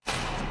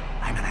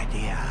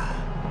idea.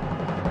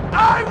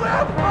 I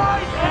will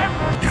find him!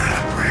 You're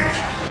a breed.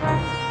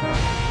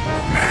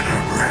 Men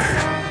are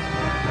brave.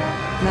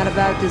 Not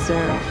about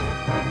deserve.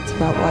 It's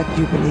about what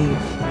you believe.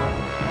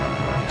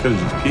 Could've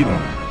just peed on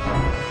him.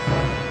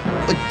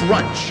 Like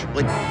brunch.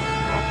 Like,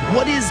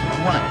 what is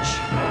brunch?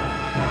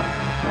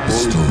 The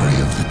story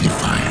of the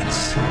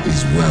Defiance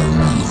is well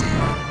known.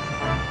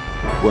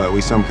 What,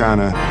 we some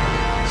kind of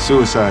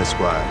suicide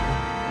squad?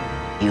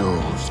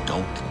 Heroes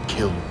don't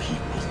kill people.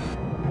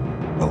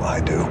 Well,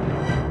 I do.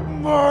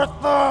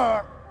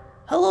 Martha!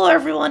 Hello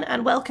everyone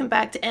and welcome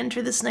back to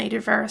Enter the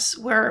Snyderverse,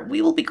 where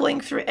we will be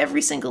going through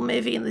every single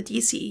movie in the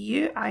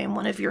DCEU. I am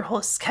one of your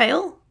hosts,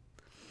 Kyle.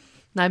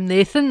 I'm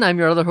Nathan, I'm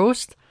your other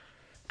host.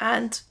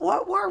 And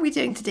what are we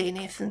doing today,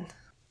 Nathan?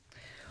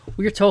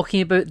 We're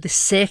talking about the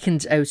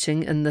second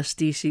outing in this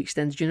DC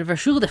Extended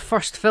Universe. Really the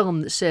first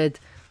film that said,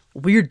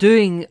 we're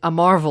doing a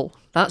Marvel.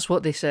 That's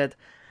what they said.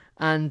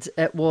 And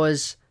it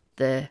was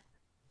the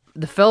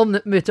film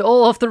that moved it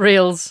all off the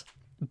rails,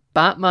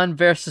 Batman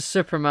vs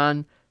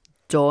Superman,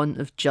 Dawn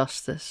of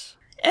Justice.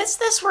 Is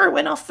this where it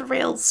went off the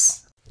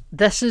rails?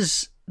 This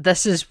is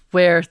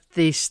where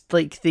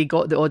they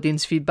got the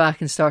audience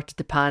feedback and started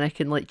to panic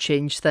and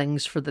change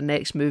things for the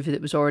next movie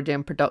that was already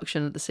in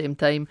production at the same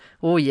time.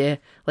 Oh yeah,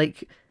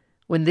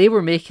 when they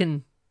were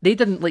making, they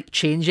didn't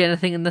change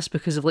anything in this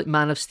because of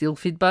Man of Steel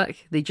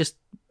feedback. They just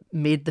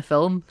made the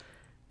film,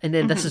 and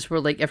then this is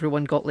where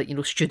everyone got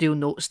studio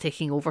notes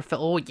taking over for.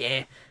 Oh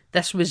yeah,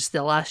 this was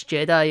the Last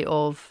Jedi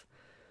of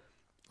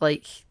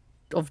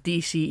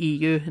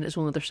DCEU, and it's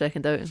only their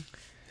second outing.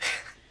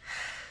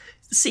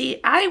 See,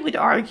 I would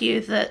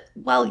argue that,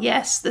 while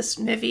yes, this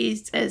movie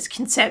is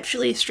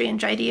conceptually a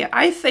strange idea,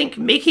 I think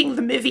making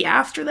the movie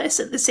after this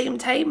at the same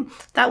time,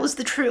 that was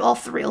the true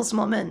off-the-rails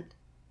moment.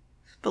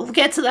 But we'll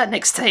get to that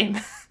next time.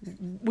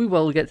 We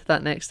will get to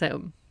that next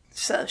time.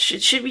 So,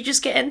 should we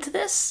just get into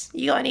this?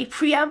 You got any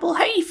preamble?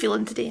 How are you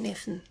feeling today,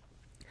 Nathan?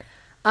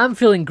 I'm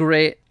feeling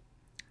great.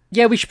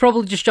 Yeah, we should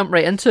probably just jump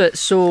right into it.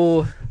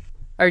 So,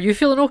 are you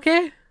feeling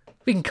okay?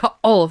 We can cut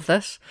all of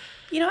this.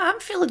 I'm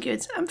feeling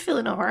good. I'm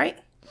feeling alright.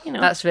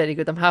 That's very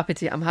good. I'm happy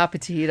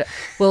to hear it.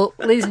 Well,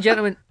 ladies and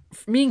gentlemen,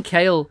 me and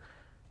Kyle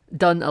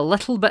done a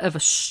little bit of a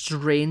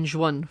strange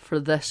one for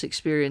this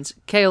experience.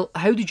 Kyle,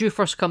 how did you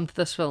first come to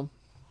this film?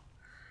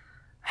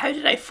 How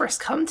did I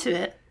first come to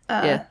it?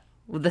 Yeah.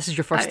 Well, this is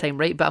your first time,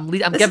 right? But I'm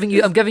giving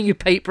you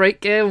pipe,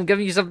 right, Kyle? I'm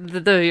giving you something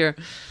to do here.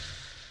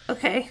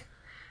 Okay.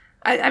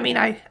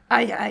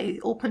 I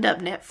opened up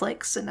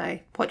Netflix and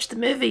I watched the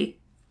movie.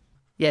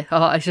 Yeah,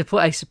 I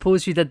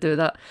suppose you did do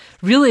that.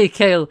 Really,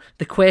 Kyle,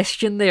 the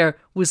question there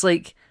was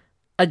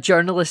a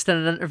journalist in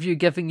an interview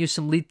giving you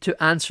some lead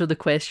to answer the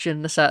question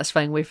in a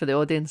satisfying way for the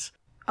audience.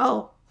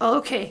 Oh,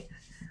 okay.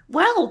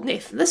 Well,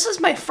 Nathan, this is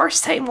my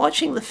first time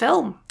watching the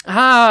film.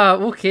 Ah,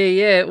 okay,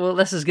 yeah. Well,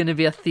 this is going to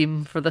be a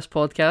theme for this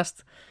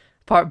podcast.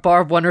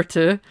 Bar 1 or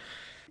 2.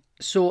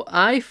 So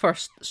I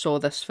first saw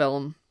this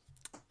film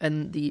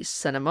in the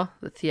cinema,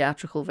 the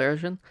theatrical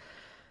version,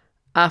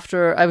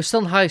 after I was still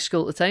in high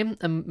school at the time,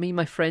 and me and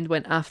my friend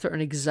went after an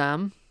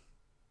exam.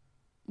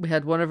 We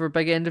had one of our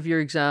big end of year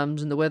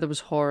exams and the weather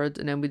was horrid,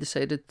 and then we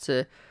decided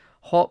to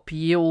hop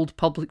ye old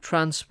public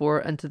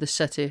transport into the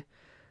city,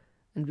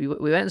 and we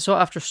went and saw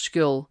it after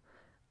school,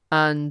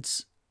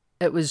 and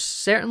it was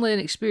certainly an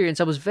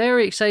experience. I was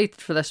very excited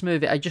for this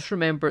movie. I just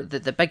remember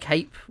that the big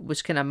hype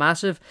was kind of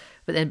massive,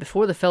 but then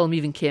before the film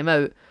even came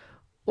out,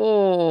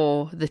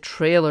 the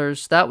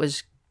trailers, that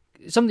was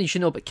something you should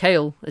know about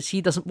Kyle, is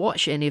he doesn't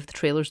watch any of the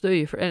trailers, do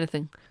you, for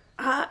anything?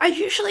 I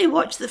usually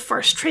watch the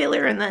first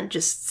trailer and then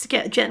just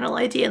get a general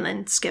idea and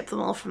then skip them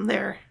all from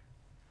there.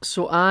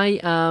 So I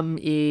am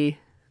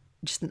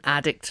just an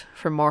addict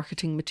for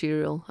marketing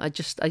material. I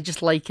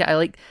just like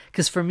it.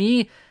 Because for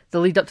me, the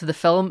lead up to the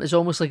film is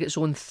almost like its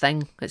own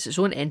thing. It's its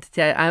own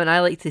entity. And I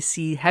like to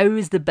see how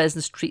is the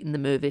business treating the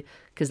movie,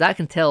 because that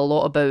can tell a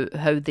lot about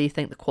how they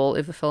think the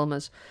quality of the film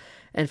is.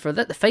 And for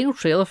the final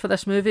trailer for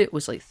this movie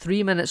was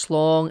 3 minutes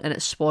long, and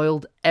it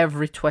spoiled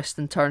every twist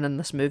and turn in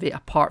this movie,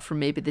 apart from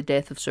maybe the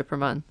death of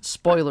Superman.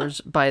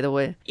 Spoilers, by the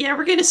way. Yeah,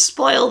 we're going to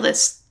spoil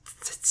this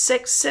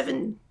 6,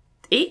 7,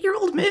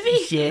 8-year-old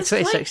movie? Yeah,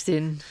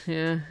 2016,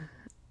 yeah.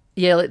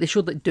 Yeah, they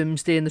showed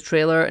Doomsday in the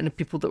trailer, and the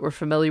people that were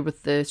familiar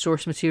with the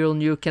source material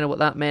knew kind of what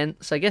that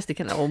meant. So I guess they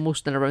kind of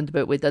almost in a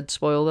roundabout way did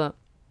spoil that.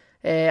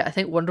 I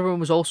think Wonder Woman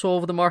was also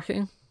over the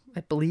marketing. I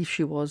believe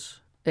she was.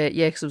 Yeah,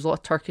 because there was a lot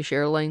of Turkish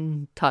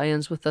airline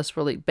tie-ins with this,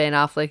 where Ben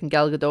Affleck and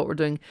Gal Gadot were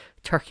doing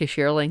Turkish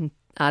airline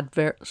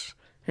adverts,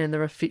 and they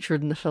were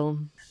featured in the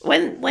film.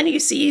 When you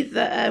see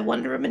that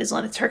Wonder Woman is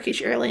on a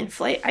Turkish airline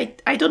flight,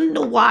 I don't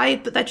know why,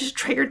 but that just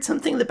triggered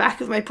something in the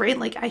back of my brain.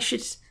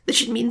 This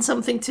should mean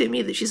something to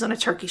me that she's on a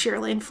Turkish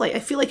airline flight. I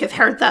feel like I've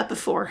heard that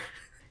before.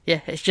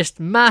 Yeah, it's just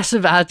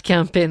massive ad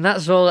campaign.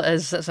 That's all it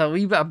is. That's a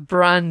wee bit of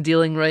brand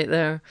dealing right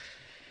there.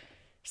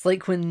 It's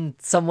like when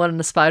someone in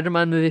the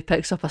Spider-Man movie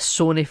picks up a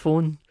Sony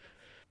phone.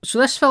 So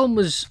this film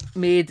was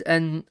made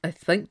in, I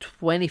think,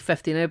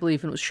 2015, I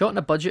believe, and it was shot on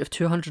a budget of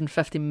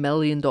 $250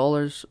 million,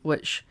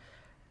 which,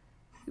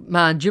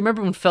 man, do you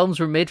remember when films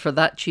were made for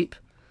that cheap?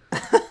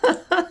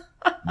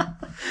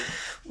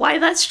 Why,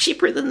 that's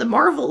cheaper than the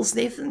Marvels,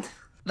 Nathan.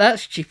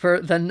 That's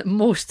cheaper than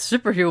most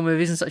superhero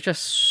movies in such a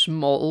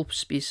small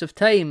space of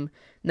time.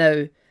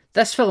 Now,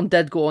 this film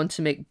did go on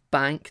to make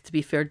bank, to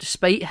be fair,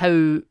 despite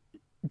how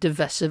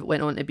divisive it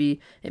went on to be.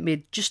 It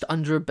made just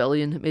under $1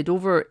 billion. It made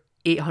over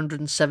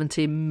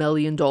 $870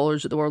 million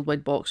at the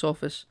worldwide box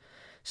office.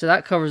 So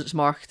that covers its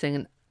marketing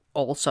and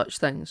all such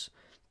things.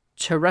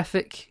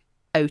 Terrific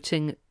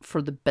outing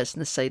for the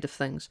business side of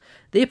things.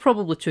 They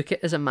probably took it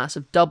as a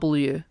massive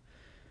W.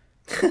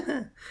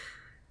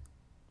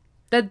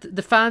 Did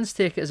the fans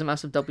take it as a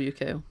massive W,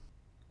 Kyle?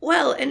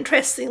 Well,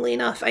 interestingly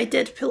enough, I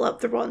did pull up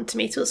the Rotten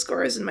Tomato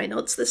scores in my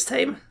notes this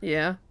time.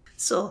 Yeah.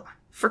 So,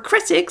 for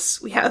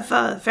critics, we have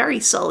a very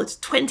solid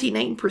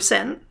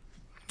 29%.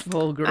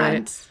 Oh, great.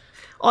 And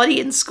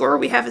audience score,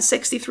 we have a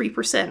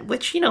 63%,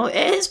 which, it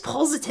is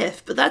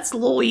positive, but that's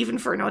low even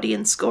for an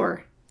audience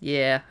score.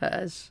 Yeah, it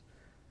is.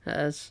 It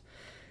is.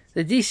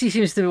 The DC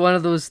seems to be one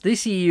of those...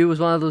 DCEU was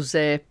one of those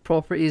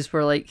properties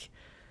where, like,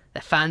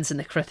 the fans and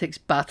the critics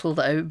battled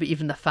it out, but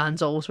even the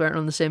fans always weren't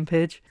on the same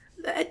page.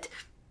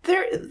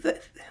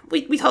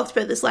 We talked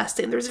about this last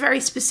time. There's a very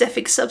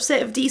specific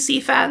subset of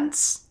DC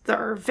fans that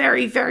are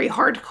very, very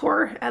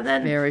hardcore, and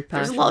then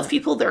there's a lot of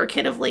people that are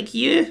kind of like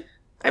you,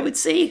 I would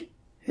say,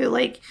 who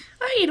like,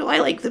 I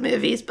like the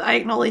movies, but I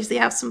acknowledge they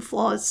have some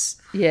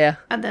flaws. Yeah.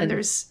 And then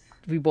there's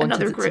we wanted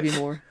another it group. to be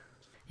more.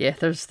 Yeah,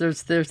 there's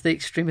the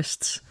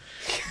extremists.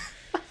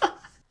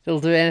 They'll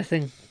do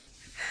anything.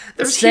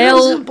 There's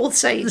heroes on both The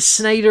sides.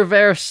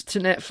 Snyderverse to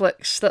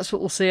Netflix. That's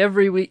what we'll say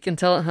every week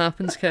until it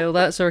happens, Kyle.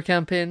 That's our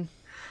campaign.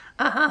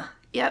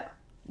 Yep.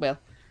 Well,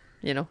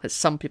 it's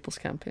some people's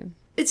campaign.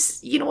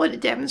 It's, what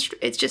it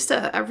demonstrates? It's just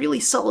a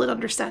really solid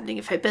understanding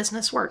of how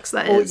business works,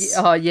 that Oh, is.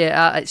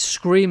 yeah, it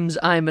screams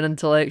I'm an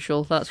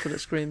intellectual. That's what it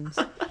screams.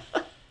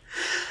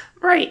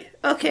 Right,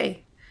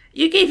 okay.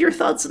 You gave your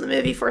thoughts on the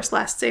movie first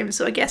last time,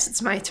 so I guess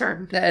it's my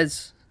turn.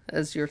 It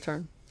is your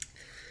turn.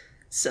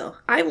 So,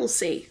 I will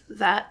say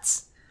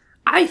that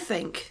I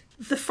think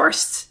the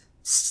first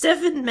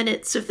 7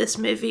 minutes of this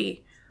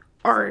movie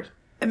are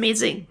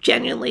amazing,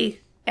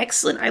 genuinely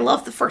excellent. I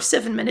love the first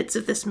 7 minutes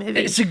of this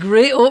movie. It's a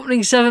great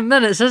opening 7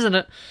 minutes, isn't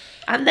it?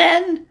 And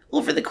then,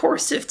 over the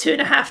course of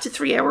 2.5 to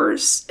 3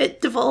 hours,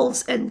 it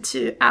devolves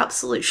into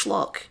absolute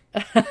schlock.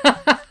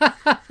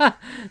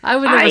 I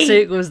would never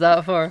say it goes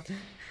that far.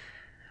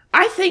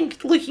 I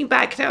think, looking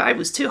back now, I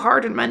was too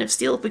hard on Man of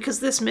Steel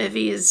because this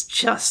movie is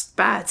just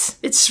bad.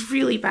 It's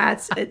really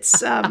bad.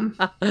 It's,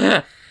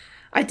 I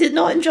did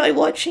not enjoy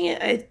watching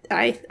it.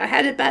 I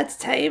had a bad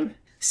time.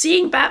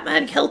 Seeing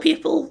Batman kill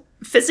people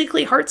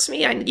physically hurts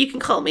me. And you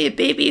can call me a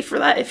baby for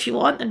that if you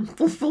want, and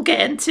we'll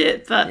get into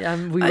it. But yeah,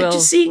 we will.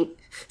 Just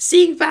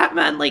seeing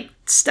Batman like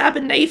stab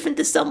a knife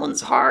into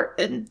someone's heart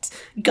and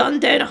gun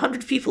down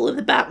 100 people in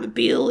the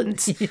Batmobile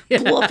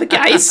and blow up a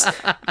guy's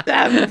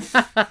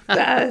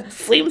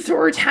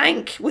flamethrower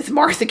tank with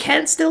Martha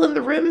Kent still in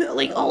the room,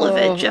 like all of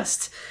it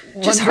just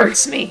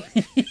hurts me.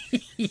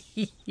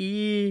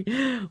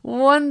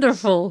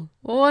 Wonderful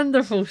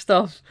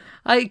stuff.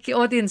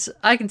 Audience,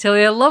 I can tell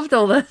you I loved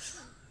all this.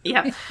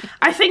 Yeah,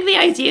 I think the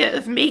idea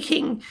of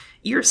making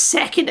your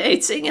second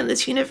outing in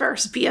this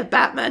universe be a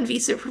Batman v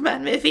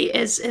Superman movie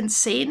is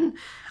insane.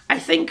 I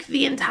think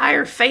the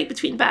entire fight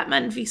between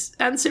Batman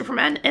and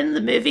Superman in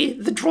the movie,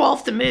 the draw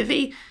of the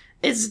movie,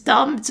 is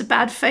dumb. It's a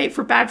bad fight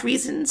for bad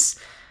reasons.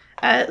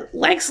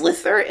 Lex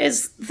Luthor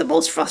is the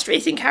most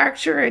frustrating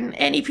character in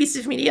any piece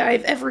of media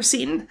I've ever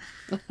seen.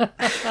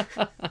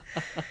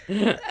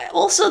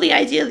 Also, the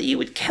idea that you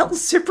would kill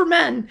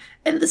Superman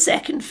in the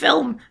second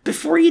film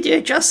before you do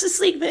a Justice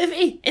League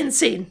movie,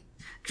 insane.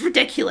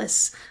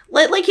 Ridiculous.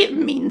 Like it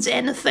means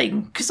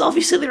anything, because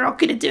obviously they're not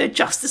going to do a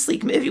Justice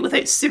League movie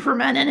without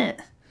Superman in it.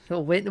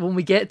 Well, when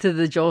we get to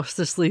the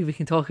Justice League, we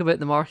can talk about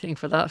the marketing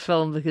for that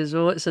film, because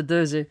it's a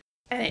doozy.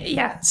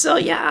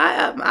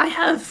 I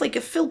have like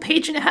a full 1.5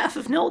 pages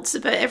of notes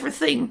about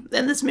everything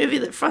in this movie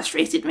that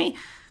frustrated me.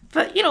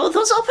 But,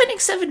 those opening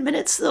 7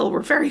 minutes, though, were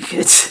very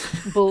good.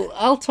 Well,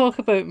 I'll talk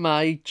about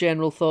my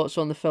general thoughts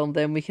on the film,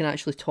 then we can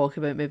actually talk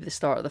about maybe the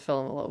start of the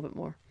film a little bit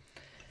more.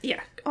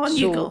 Yeah,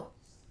 you go.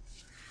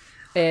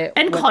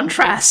 In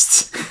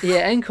contrast.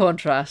 Yeah, in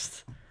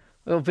contrast.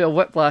 It'll be a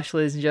whiplash,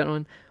 ladies and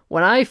gentlemen.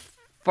 When I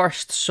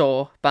first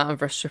saw Batman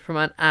vs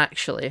Superman,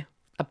 actually,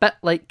 a bit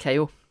like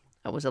Kyle,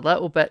 I was a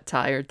little bit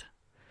tired.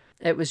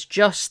 It was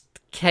just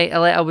kind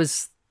of like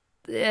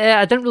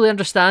I didn't really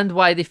understand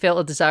why they felt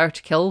a desire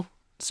to kill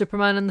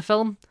Superman in the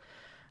film.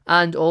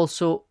 And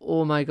also,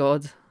 oh my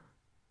god.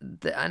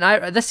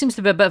 This seems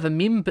to be a bit of a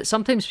meme, but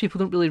sometimes people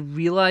don't really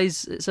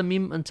realise it's a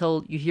meme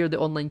until you hear the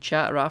online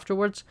chatter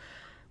afterwards.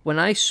 When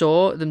I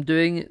saw them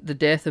doing the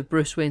death of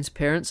Bruce Wayne's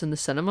parents in the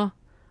cinema,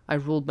 I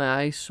rolled my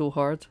eyes so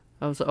hard.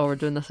 I was like, oh, we're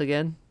doing this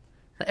again?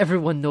 Like,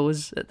 everyone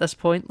knows at this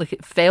point. Like,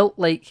 it felt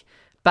like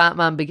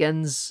Batman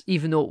Begins,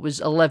 even though it was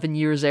 11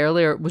 years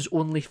earlier, it was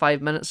only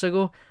 5 minutes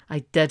ago. I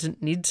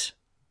didn't need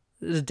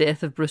the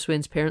death of Bruce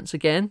Wayne's parents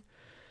again.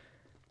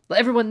 Like,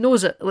 everyone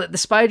knows it. Like, the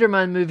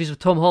Spider-Man movies with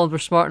Tom Holland were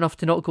smart enough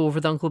to not go over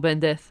the Uncle Ben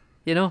death,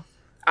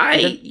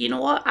 You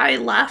know what? I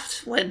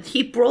laughed when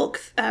he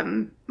broke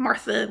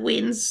Martha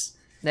Wayne's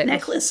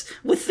necklace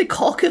with the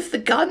cock of the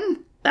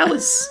gun. That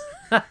was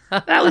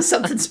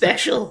something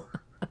special.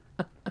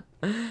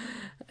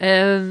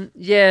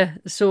 Yeah,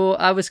 so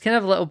I was kind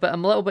of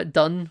I'm a little bit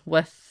done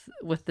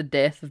with the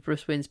death of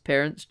Bruce Wayne's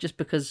parents, just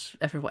because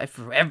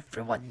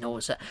everyone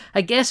knows it.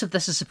 I guess if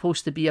this is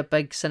supposed to be a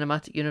big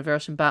cinematic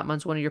universe and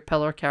Batman's one of your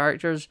pillar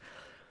characters,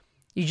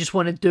 you just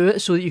want to do it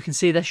so that you can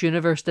say this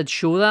universe did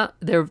show that,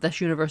 this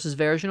universe's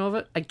version of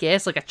it. I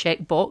guess, like a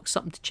checkbox,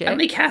 something to check. And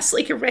they cast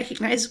like a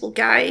recognisable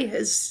guy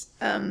as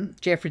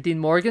Jeffrey Dean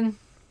Morgan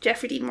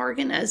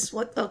as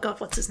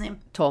what's his name?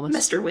 Thomas.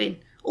 Mr. Wayne.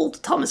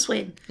 Old Thomas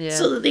Wayne. Yeah.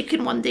 So that they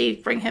can one day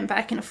bring him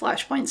back in a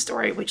Flashpoint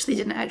story, which they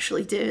didn't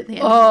actually do at the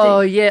end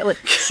Oh of the day. yeah, like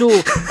so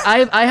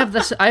I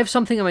have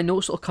something in my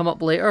notes that'll come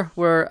up later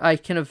where I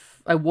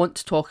want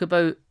to talk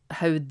about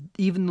how,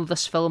 even though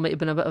this film might have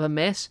been a bit of a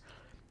mess,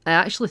 I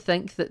actually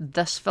think that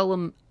this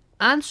film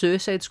and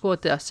Suicide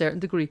Squad to a certain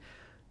degree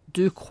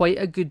do quite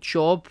a good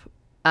job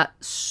at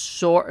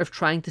sort of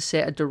trying to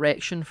set a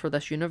direction for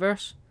this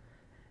universe.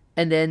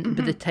 And then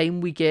by the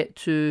time we get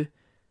to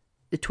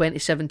the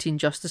 2017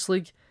 Justice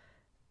League,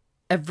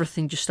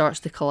 everything just starts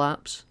to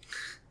collapse.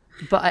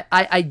 But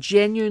I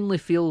genuinely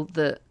feel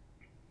that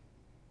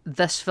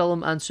this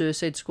film and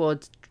Suicide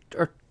Squad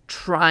are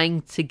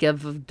trying to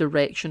give a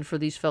direction for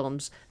these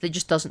films that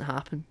just doesn't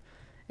happen.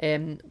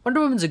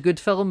 Wonder Woman's a good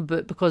film,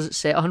 but because it's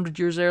set 100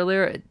 years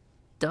earlier, it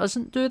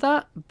doesn't do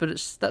that. But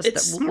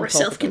it's more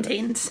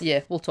self-contained.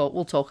 Yeah, we'll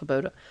talk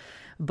about it.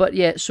 But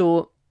yeah,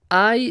 so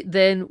I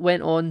then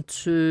went on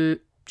to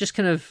just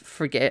kind of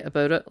forget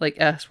about it, like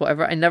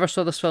whatever. I never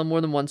saw this film more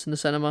than once in the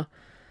cinema,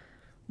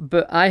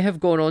 but I have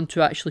gone on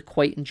to actually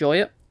quite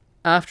enjoy it.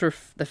 After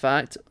the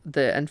fact,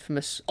 the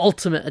infamous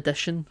Ultimate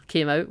Edition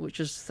came out, which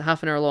is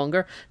half an hour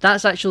longer.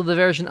 That's actually the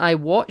version I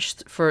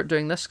watched for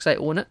doing this, because I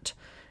own it.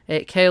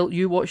 Kyle,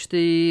 you watched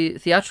the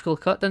theatrical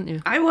cut, didn't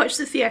you? I watched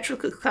the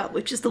theatrical cut,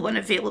 which is the one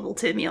available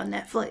to me on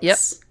Netflix. Yep,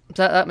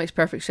 that makes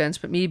perfect sense.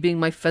 But me being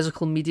my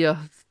physical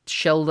media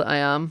shill that I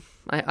am,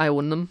 I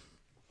own them.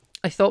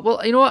 I thought,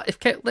 well, you know what?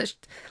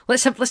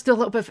 Let's do a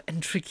little bit of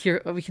intrigue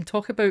here. We can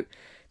talk about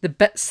the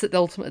bits that the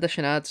Ultimate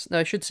Edition adds. Now,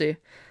 I should say,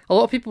 a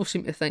lot of people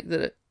seem to think that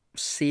it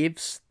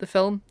saves the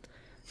film.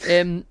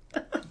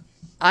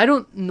 I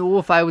don't know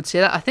if I would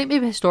say that. I think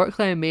maybe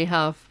historically I may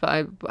have,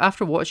 but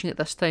after watching it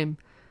this time,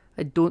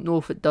 I don't know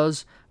if it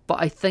does.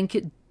 But I think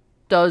it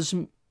does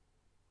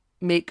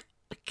make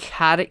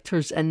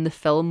characters in the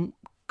film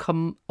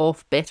come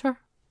off better.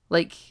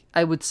 Like,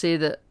 I would say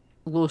that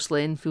Lois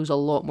Lane feels a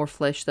lot more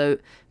fleshed out.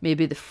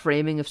 Maybe the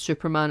framing of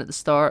Superman at the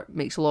start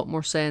makes a lot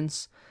more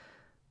sense.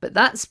 But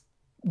that's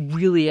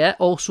really it.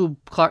 Also,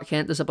 Clark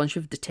Kent does a bunch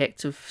of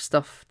detective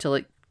stuff to,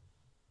 like,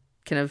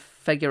 kind of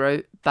figure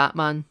out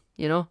Batman,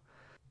 you know?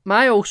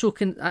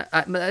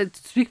 To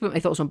speak about my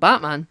thoughts on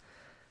Batman,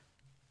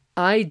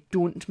 I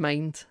don't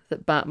mind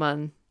that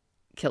Batman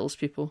kills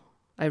people.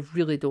 I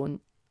really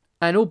don't.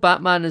 I know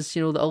Batman is,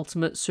 the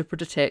ultimate super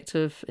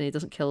detective, and he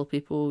doesn't kill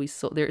people.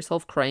 He's there to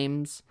solve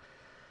crimes.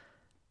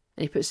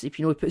 And he puts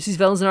his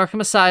villains in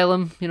Arkham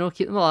Asylum,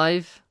 keep them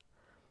alive.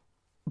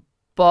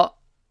 But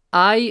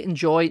I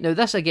enjoy... Now,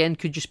 this, again,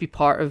 could just be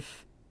part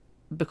of...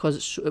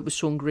 Because it was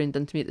so ingrained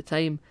into me at the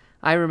time.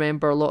 I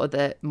remember a lot of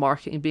the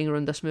marketing being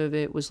around this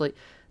movie. It was like,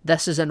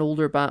 this is an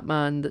older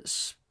Batman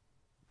that's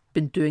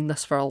been doing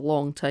this for a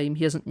long time.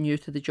 He isn't new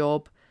to the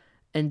job.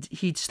 And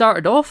he'd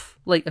started off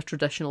like a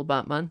traditional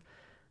Batman,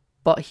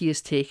 but he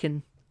has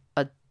taken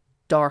a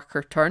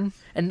darker turn.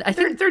 And I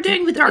think they're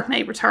doing the Dark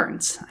Knight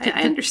Returns.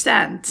 I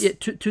understand. Yeah,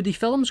 to the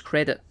film's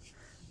credit,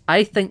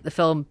 I think the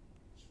film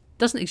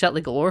doesn't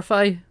exactly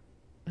glorify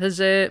his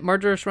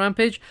murderous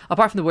rampage,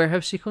 apart from the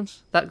warehouse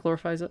sequence. That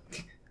glorifies it.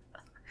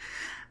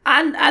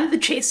 And the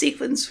chase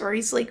sequence where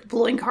he's like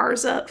blowing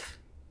cars up.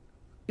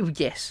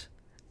 Yes,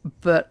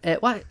 but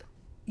what?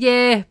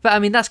 Yeah, but I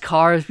mean that's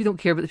cars. We don't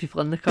care about the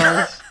people in the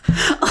cars.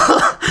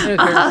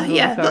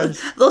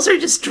 Those are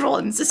just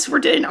drones. We're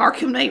doing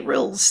Arkham Knight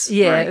rules.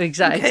 Yeah, right?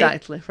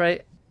 exactly,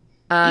 right.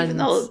 And even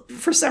though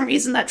for some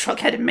reason that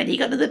truck had a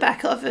minigun in the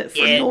back of it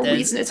for no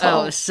reason at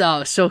all.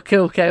 Oh, so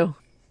cool, Kyle.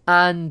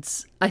 And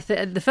I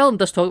think the film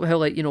does talk about how,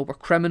 like, we're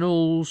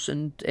criminals,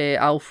 and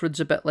Alfred's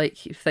a bit like,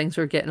 things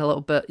are getting a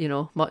little bit,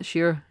 much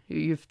here.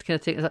 You've kind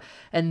of taken it.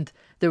 And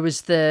there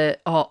was the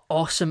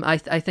awesome. I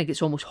think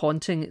it's almost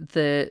haunting,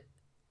 the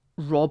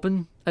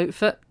Robin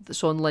outfit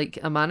that's on like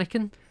a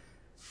mannequin.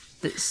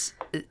 It's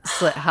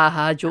like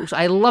haha jokes.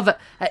 I love it.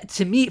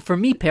 For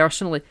me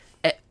personally,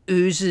 it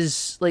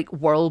oozes like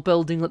world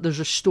building. Like there's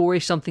a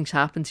story, something's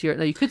happened here.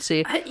 Now you could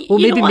say,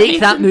 maybe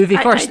make that movie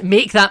first.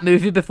 Make that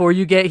movie before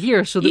you get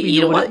here, so that we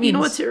know what it means. You know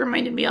what it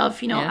reminded me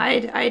of?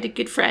 I had a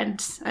good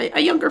friend, a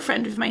younger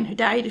friend of mine who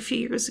died a few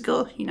years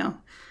ago.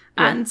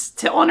 And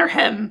to honour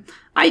him,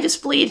 I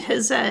displayed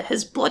his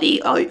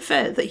bloody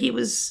outfit that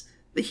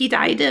he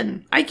died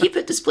in. I keep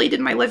it displayed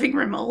in my living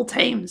room at all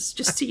times,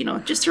 just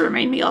to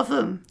remind me of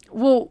him.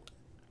 Well,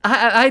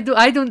 I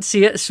don't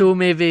see it so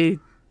maybe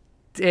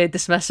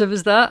dismissive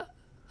as that.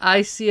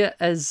 I see it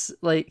as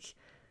like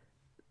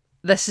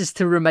this is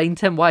to remind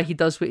him why he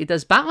does what he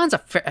does. Batman's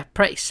a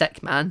pretty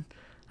sick man.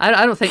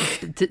 I don't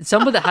think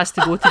somebody that has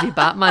to go to be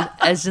Batman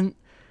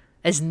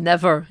is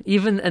never,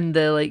 even in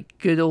the like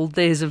good old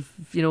days of,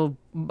 you know,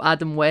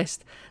 Adam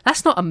West,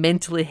 that's not a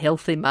mentally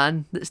healthy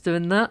man that's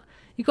doing that.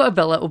 You got to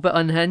be a little bit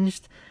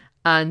unhinged.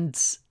 And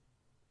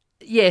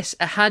yes,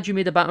 had you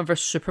made a Batman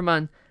vs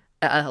Superman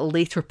at a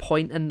later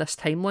point in this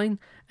timeline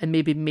and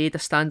maybe made a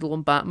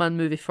standalone Batman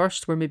movie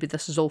first, where maybe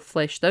this is all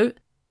fleshed out,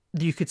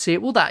 you could say,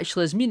 well, that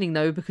actually has meaning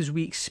now because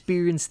we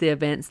experienced the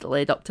events that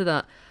led up to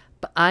that.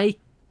 But I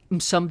am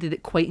somebody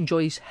that quite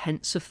enjoys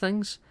hints of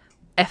things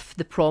if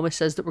the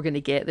promise is that we're going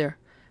to get there.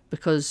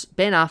 Because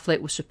Ben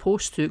Affleck was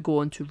supposed to go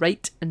on to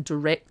write and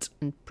direct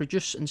and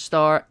produce and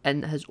star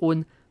in his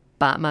own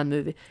Batman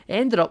movie. It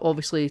ended up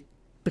obviously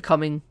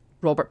becoming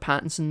Robert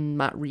Pattinson,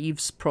 Matt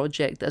Reeves'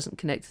 project that isn't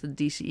connected to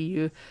the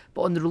DCEU.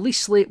 But on the release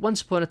slate,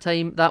 once upon a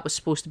time, that was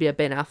supposed to be a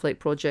Ben Affleck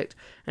project.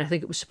 And I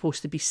think it was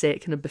supposed to be set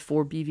kind of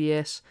before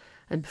BVS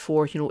and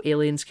before, you know,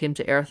 aliens came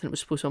to Earth, and it was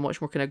supposed to be a much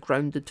more kind of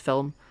grounded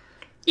film.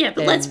 Yeah,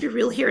 but let's be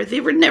real here.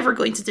 They were never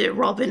going to do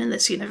Robin in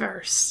this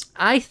universe.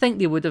 I think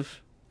they would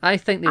have. You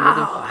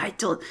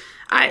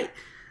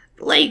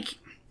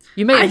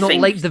might have not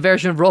liked the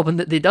version of Robin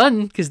that they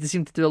done, because they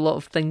seem to do a lot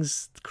of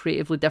things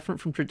creatively different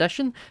from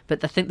tradition,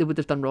 but I think they would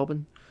have done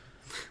Robin.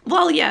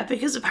 Well, yeah,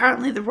 because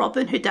apparently the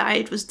Robin who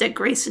died was Dick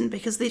Grayson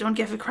because they don't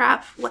give a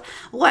crap.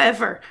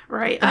 Whatever,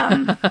 right?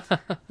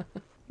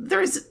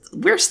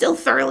 We're still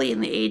thoroughly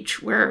in the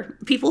age where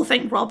people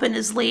think Robin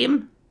is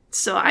lame,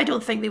 so I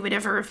don't think they would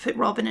ever have put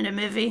Robin in a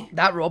movie.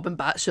 That Robin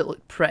Batsuit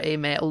looked pretty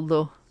metal,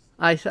 though.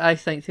 I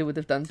think they would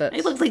have done bits.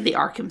 It looked like the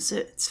Arkham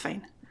suit. It's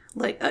fine.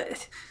 Like,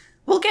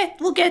 we'll get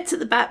to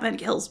the Batman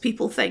kills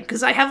people thing,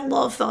 because I have a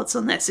lot of thoughts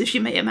on this, as you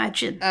may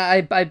imagine.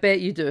 I bet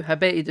you do. I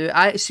bet you do.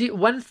 I see.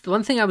 One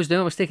thing I was doing,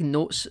 I was taking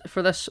notes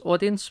for this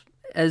audience,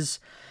 is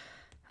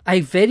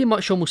I very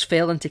much almost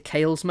fell into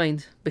Kyle's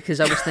mind, because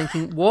I was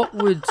thinking, what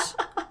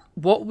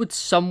would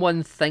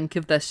someone think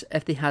of this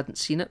if they hadn't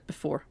seen it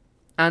before,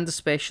 and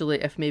especially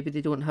if maybe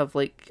they don't have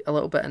like a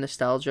little bit of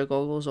nostalgia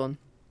goggles on,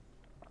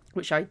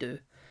 which I do.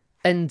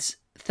 And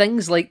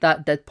things like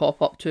that did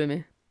pop up to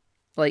me.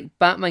 Like,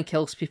 Batman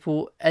kills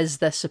people, is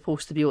this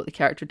supposed to be what the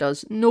character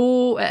does?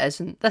 No, it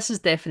isn't. This is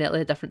definitely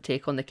a different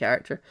take on the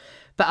character.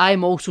 But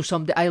I'm also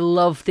somebody, I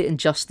love the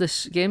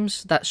Injustice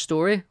games, that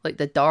story, like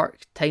the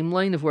dark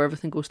timeline of where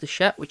everything goes to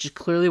shit, which is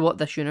clearly what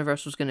this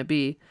universe was going to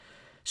be.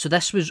 So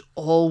this was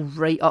all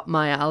right up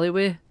my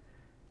alleyway.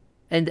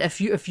 And if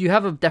you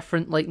have a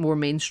different, like, more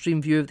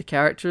mainstream view of the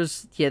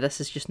characters, yeah,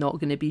 this is just not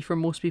going to be for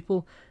most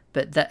people.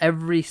 But that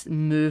every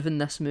move in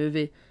this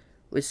movie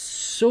was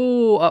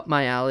so up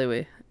my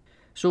alleyway.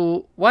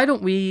 So why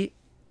don't we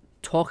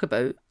talk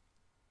about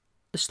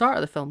the start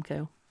of the film,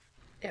 Kyle?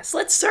 Yes,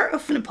 let's start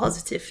off on a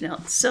positive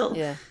note. So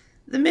yeah.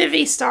 The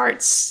movie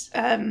starts,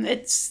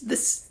 it's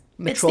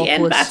the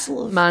end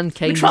battle of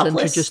mankind Metropolis.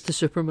 is introduced to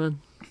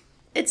Superman.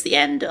 It's the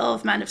end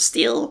of Man of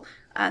Steel,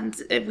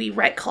 and we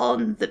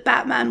retcon that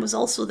Batman was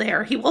also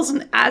there. He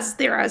wasn't as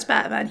there as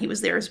Batman, he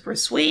was there as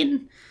Bruce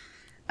Wayne.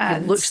 He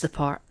looks the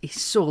part. He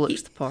so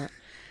looks the part.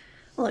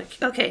 Look,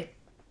 okay.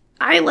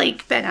 I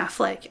like Ben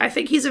Affleck. I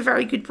think he's a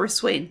very good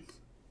Bruce Wayne.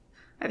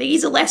 I think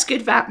he's a less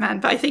good Batman,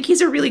 but I think he's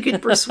a really good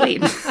Bruce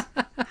Wayne.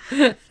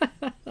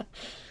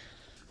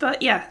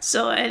 But yeah,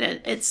 so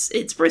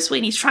it's Bruce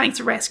Wayne. He's trying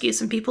to rescue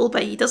some people,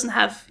 but he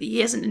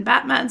isn't in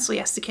Batman, so he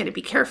has to kind of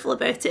be careful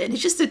about it. And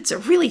it's a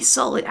really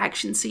solid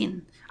action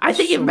scene. I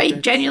think it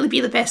might genuinely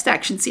be the best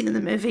action scene in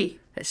the movie.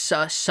 It's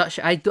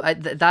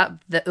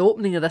the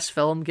opening of this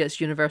film gets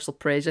universal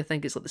praise. I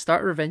think it's like the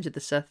start of Revenge of the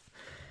Sith.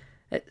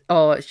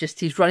 It's just,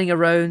 he's running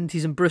around,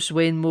 he's in Bruce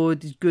Wayne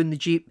mode, he's going the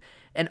Jeep,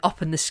 and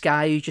up in the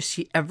sky you just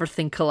see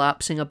everything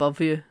collapsing above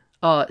you.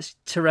 Oh, it's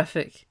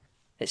terrific.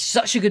 It's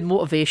such a good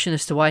motivation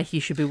as to why he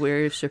should be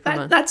wary of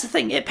Superman. That's the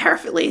thing, it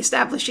perfectly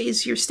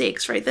establishes your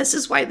stakes, right? This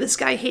is why this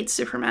guy hates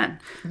Superman.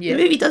 Yeah.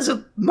 The movie does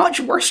a much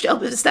worse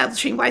job of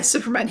establishing why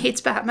Superman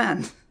hates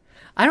Batman.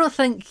 I don't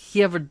think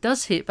he ever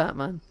does hate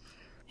Batman.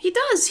 He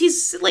does.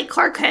 He's like,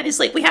 Clark Kent is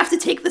like, we have to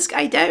take this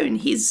guy down.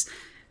 He's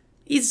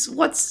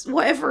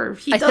whatever.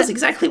 He does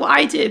exactly what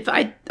I did,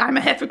 but I'm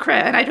a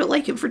hypocrite and I don't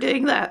like him for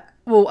doing that.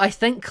 Well, I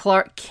think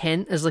Clark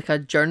Kent, as like a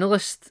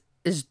journalist,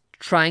 is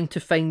trying to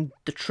find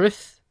the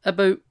truth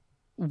about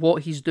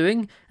what he's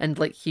doing, and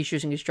like he's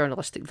using his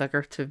journalistic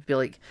vigor to be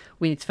like,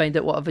 we need to find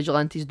out what a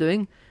vigilante's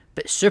doing.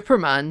 But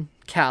Superman,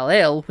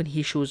 Kal-El, when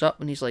he shows up,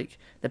 when he's like,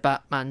 the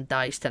Batman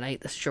dies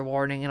tonight, this is your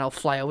warning, and I'll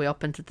fly away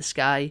up into the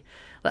sky.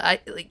 I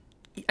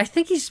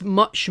think he's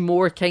much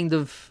more kind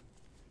of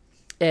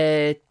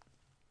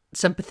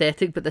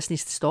sympathetic, but this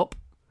needs to stop.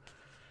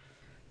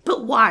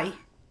 But why?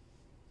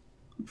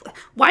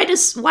 Why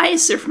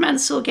is Superman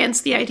so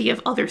against the idea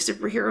of other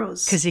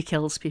superheroes? Because he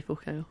kills people,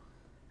 Kyle.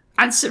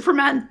 And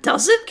Superman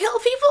doesn't kill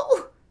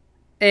people?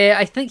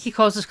 I think he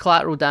causes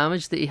collateral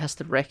damage that he has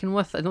to reckon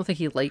with. I don't think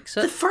he likes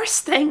The it.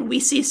 first thing we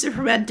see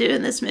Superman do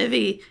in this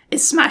movie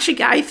is smash a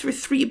guy through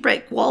 3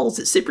 brick walls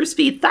at super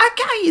speed. That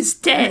guy is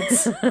dead.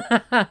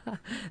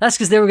 That's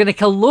because they were going to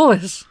kill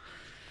Lois.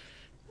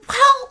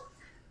 Well,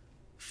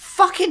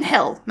 fucking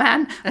hell,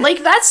 man.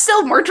 Like, that's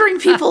still murdering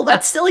people.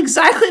 That's still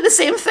exactly the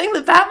same thing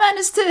that Batman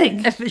is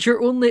doing. If it's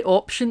your only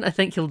option, I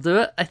think he'll do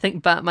it. I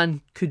think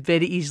Batman could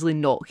very easily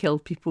not kill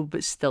people,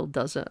 but still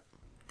does it.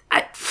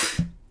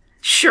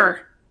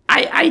 Sure.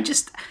 I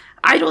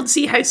don't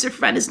see how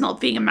Superman is not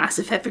being a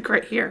massive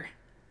hypocrite here.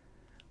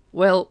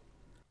 Well,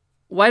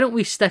 why don't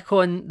we stick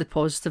on the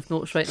positive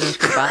notes right now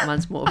for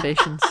Batman's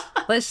motivations?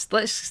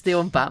 Let's stay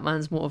on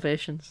Batman's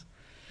motivations.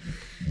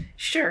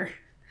 Sure.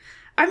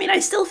 I mean, I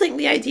still think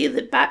the idea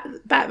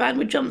that Batman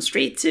would jump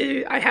straight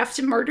to, I have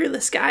to murder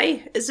this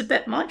guy, is a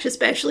bit much,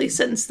 especially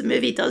since the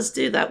movie does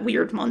do that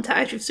weird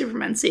montage of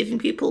Superman saving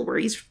people where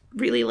he's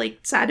really, like,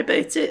 sad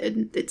about it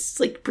and it's,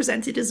 like,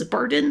 presented as a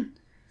burden.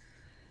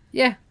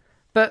 Yeah,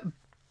 but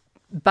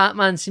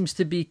Batman seems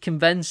to be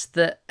convinced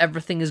that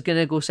everything is going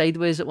to go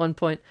sideways at one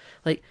point.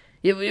 Like,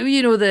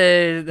 you know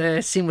the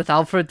scene with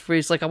Alfred where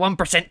he's like, a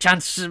 1%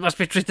 chance must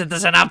be treated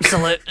as an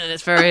absolute, and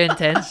it's very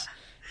intense.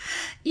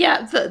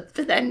 Yeah, but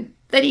then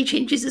he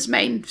changes his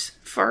mind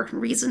for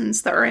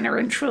reasons that are in our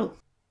intro.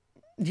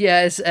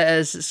 Yeah,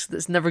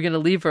 it's never going to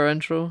leave our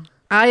intro.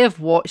 I have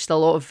watched a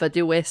lot of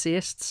video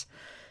essayists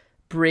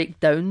break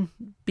down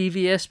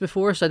BVS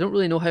before, so I don't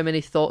really know how many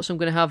thoughts I'm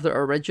going to have that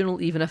are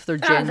original, even if they're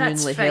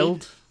genuinely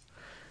held.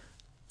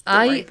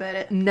 Don't worry about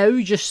it. Now,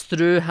 just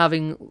through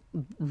having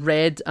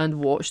read and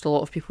watched a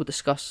lot of people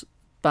discuss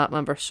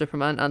Batman vs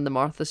Superman and the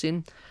Martha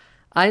scene,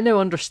 I now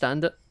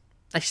understand it.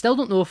 I still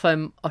don't know if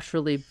I'm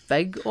utterly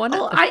big on it.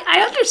 Oh,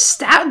 I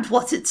understand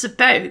what it's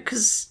about,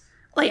 because,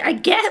 like, I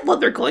get what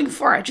they're going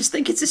for. I just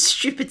think it's a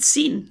stupid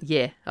scene.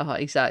 Yeah,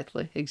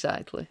 exactly.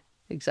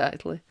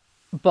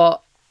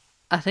 But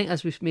I think,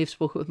 as we may have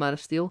spoken with Man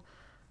of Steel,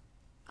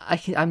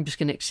 I'm just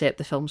going to accept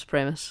the film's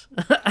premise.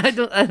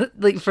 I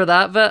like for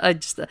that bit. I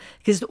just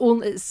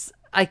because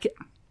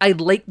I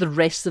like the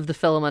rest of the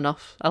film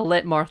enough. I'll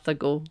let Martha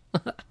go.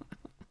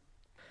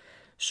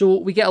 So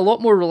we get a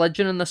lot more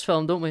religion in this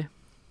film, don't we?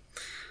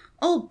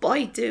 Oh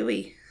boy, do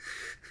we.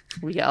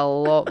 We get a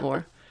lot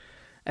more.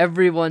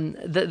 Everyone,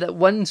 that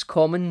one's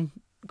common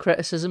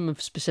criticism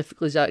of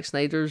specifically Zack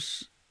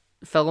Snyder's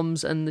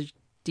films in the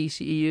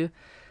DCEU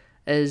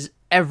is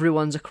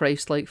everyone's a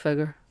Christ-like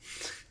figure.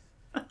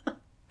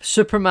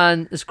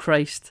 Superman is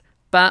Christ.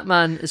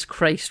 Batman is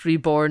Christ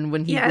reborn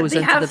when he goes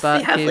into the Batcave.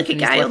 They have like a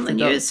guy on the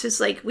news who's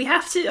like, we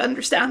have to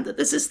understand that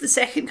this is the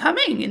second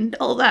coming and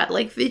all that.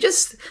 Like,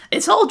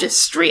 it's all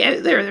just straight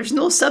out there. There's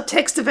no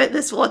subtext about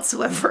this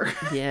whatsoever.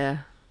 Yeah.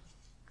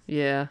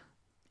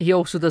 He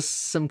also does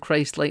some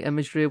Christ-like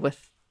imagery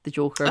with the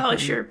Joker. Oh,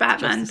 sure.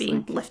 Batman Justice being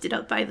League. lifted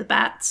up by the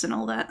bats and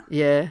all that.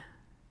 Yeah.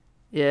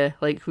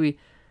 Like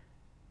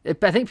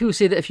but I think people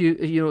say that if you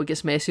know it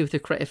gets messy with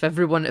if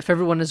everyone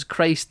is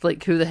Christ,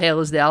 like who the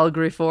hell is the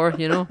allegory for?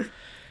 You know,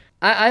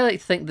 I like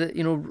to think that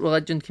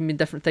religion can mean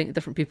different things to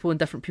different people, and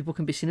different people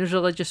can be seen as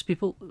religious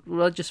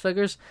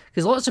figures.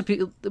 Because lots of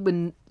people,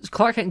 when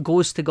Clark Kent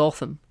goes to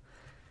Gotham,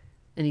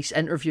 and he's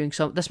interviewing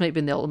this might be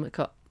in the Ultimate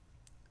Cut.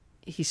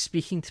 He's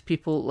speaking to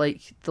people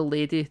like the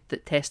lady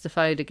that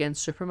testified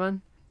against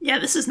Superman. Yeah,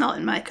 this is not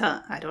in my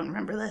cut. I don't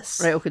remember this.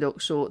 Right, okay,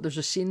 doke. So there's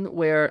a scene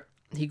where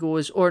he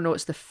goes, or no,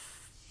 it's the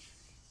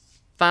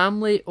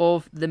family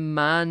of the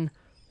man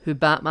who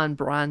Batman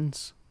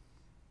brands.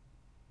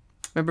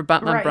 Remember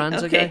Batman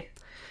brands a guy?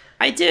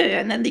 I do,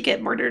 and then they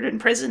get murdered in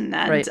prison,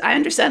 and Right. I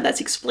understand that's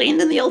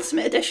explained in the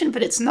Ultimate Edition,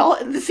 but it's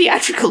not in the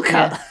theatrical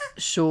cut. Yeah.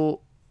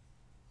 So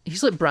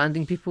he's like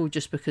branding people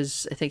just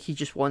because I think he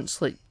just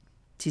wants, like,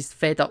 he's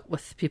fed up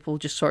with people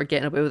just sort of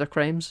getting away with their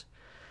crimes,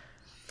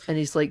 and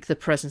he's like, the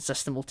prison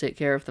system will take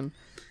care of them.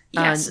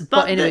 Yes, And,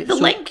 but anyway, the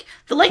so link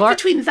Clark-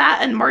 between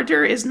that and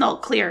murder is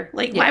not clear.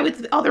 Like, Yeah. why would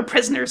the other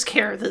prisoners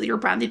care that you're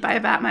branded by a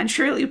Batman?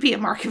 Surely it would be a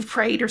mark of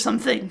pride or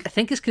something. I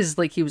think it's because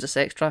like he was a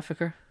sex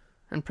trafficker,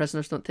 and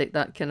prisoners don't take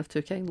that kind of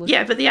too kindly.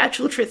 Yeah, but the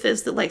actual truth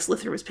is that Lex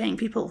Luthor was paying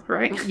people,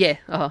 right? Yeah.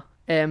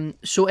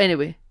 So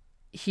anyway,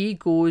 he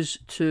goes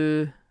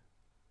to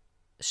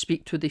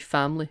speak to the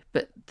family,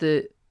 but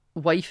the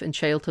wife and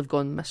child have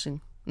gone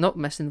missing. Not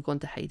missing, they've gone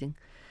to hiding,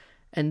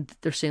 and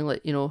they're saying,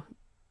 like,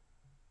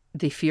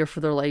 they fear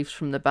for their lives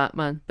from the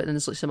Batman. But then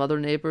there's like some other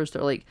neighbours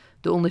that are like,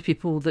 the only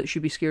people that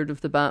should be scared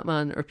of the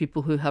Batman are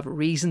people who have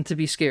reason to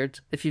be scared.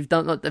 If you've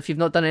not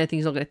done anything,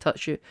 he's not going to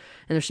touch you.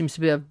 And there seems to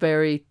be a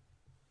very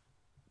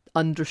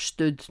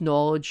understood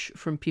knowledge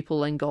from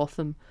people in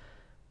Gotham,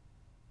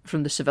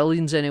 from the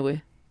civilians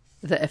anyway,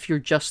 that if you're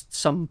just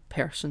some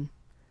person,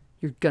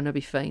 you're gonna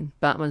be fine.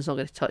 Batman's not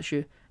going to touch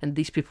you, and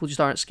these people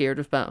just aren't scared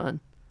of Batman.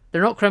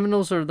 They're not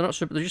criminals, or they're not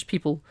super, they're just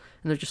people,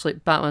 and they're just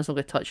like, Batman's not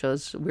going to touch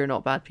us, we're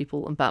not bad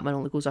people, and Batman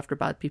only goes after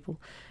bad people.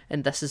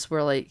 And this is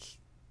where, like,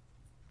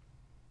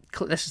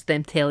 this is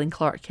them telling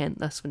Clark Kent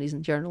this when he's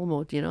in journal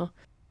mode,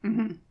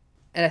 Mm-hmm.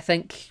 And I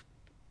think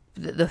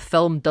the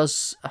film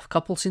does a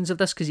couple scenes of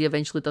this, because he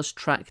eventually does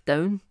track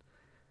down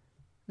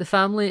the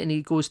family, and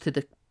he goes to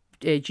the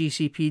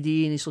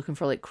GCPD and he's looking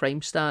for like crime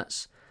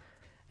stats,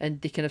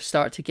 and they kind of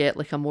start to get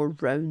like a more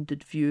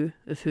rounded view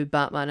of who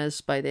Batman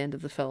is by the end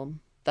of the film.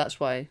 That's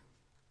why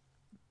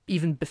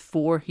even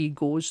before he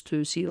goes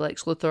to see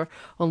Lex Luthor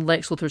on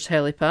Lex Luthor's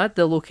helipad,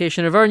 the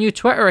location of our new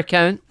Twitter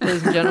account,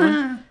 ladies and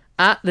gentlemen,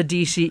 at the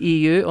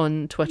DCEU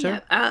on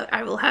Twitter. Yeah,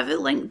 I will have it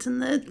linked in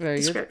the Very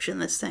description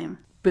this time.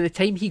 By the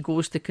time he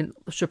goes to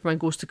Superman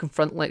goes to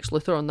confront Lex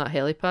Luthor on that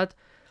helipad,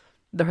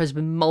 there has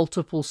been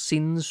multiple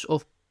scenes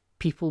of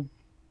people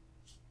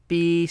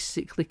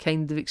basically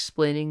kind of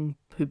explaining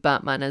who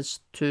Batman is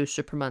to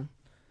Superman.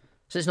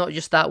 So it's not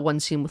just that one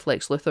scene with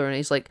Lex Luthor and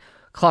he's like,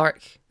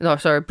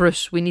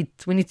 Bruce, we need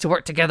to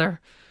work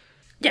together.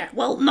 Yeah,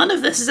 well, none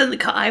of this is in the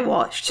cut I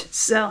watched,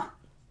 so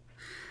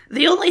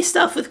the only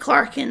stuff with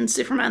Clark and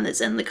Superman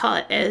that's in the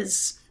cut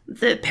is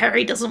that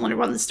Perry doesn't want to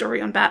run the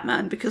story on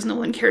Batman because no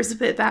one cares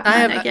about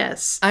Batman, I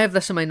guess. I have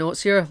this in my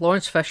notes here.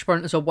 Lawrence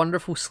Fishburne is a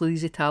wonderful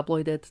sleazy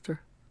tabloid editor.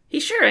 He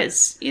sure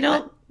is. You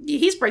know,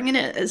 he's bringing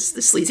it as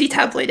the sleazy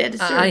tabloid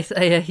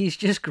editor. He's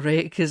just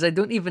great because I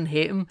don't even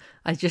hate him.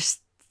 I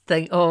just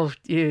think, oh,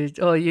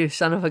 you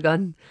son of a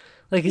gun.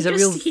 Like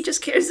he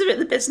just cares about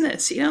the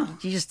business, you know.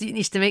 He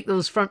needs to make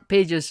those front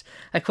pages.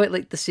 I quite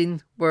like the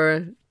scene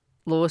where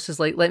Lois is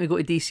like, let me go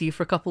to DC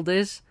for a couple of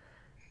days.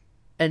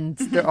 And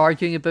they're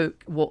arguing about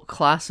what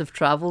class of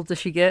travel does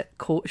she get,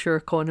 coach or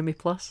economy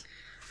plus.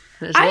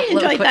 I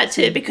enjoyed that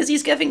too, because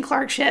he's giving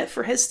Clark shit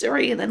for his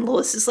story, and then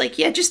Lois is like,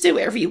 yeah, just do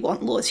whatever you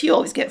want, Lois. You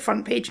always get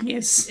front page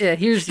news. Yeah,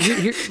 here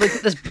look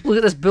at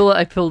this bullet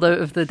I pulled out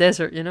of the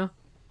desert, you know?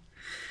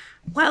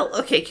 Well,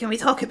 okay, can we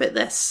talk about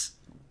this?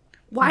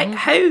 Why?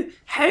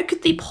 How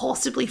could they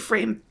possibly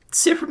frame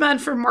Superman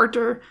for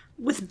murder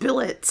with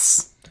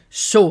bullets?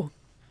 So,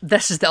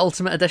 this is the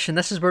Ultimate Edition.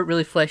 This is where it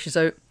really fleshes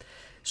out.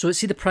 So,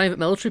 see the private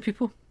military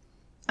people?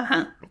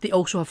 Uh-huh. They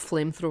also have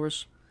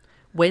flamethrowers.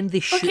 When they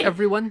shoot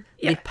everyone,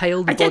 they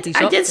pile the bodies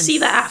up. I did see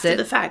that after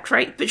the fact,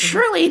 right? But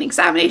surely an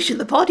examination of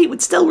the body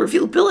would still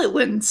reveal bullet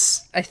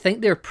wounds. I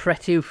think they're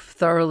pretty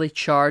thoroughly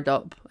charred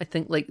up. I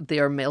think like they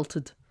are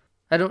melted.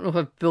 I don't know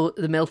if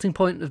the melting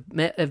point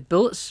of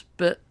bullets,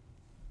 but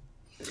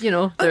you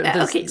know.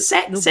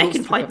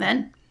 Second point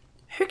then.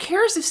 Who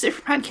cares if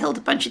Superman killed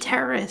a bunch of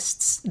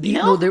terrorists?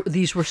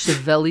 These were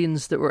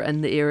civilians that were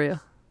in the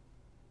area.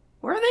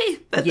 Were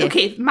they? Yeah.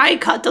 Okay, my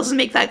cut doesn't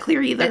make that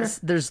clear either.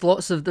 There's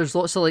lots of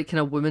like kind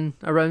of women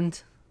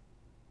around.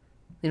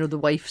 You know, the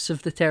wives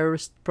of the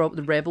terrorists,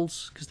 the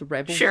rebels, because the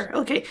rebels. Sure,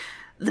 okay.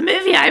 The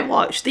movie I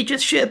watched, they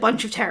just shoot a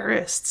bunch of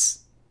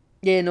terrorists.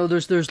 Yeah, no,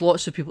 there's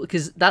lots of people,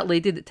 because that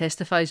lady that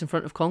testifies in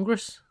front of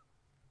Congress,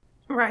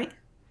 right?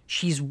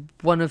 She's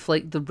one of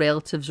like the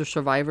relatives or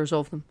survivors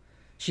of them.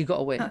 She got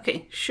away.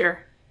 Okay,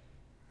 sure.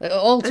 Like,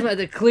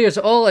 ultimately, it clears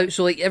it all out,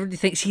 so like everybody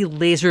thinks he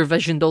laser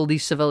visioned all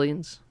these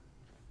civilians.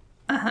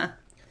 Uh-huh.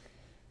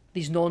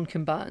 These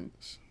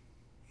non-combatants.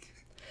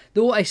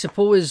 Though I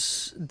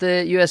suppose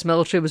the US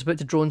military was about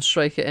to drone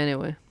strike it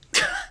anyway.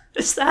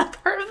 Is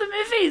that part of the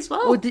movie as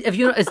well? Oh,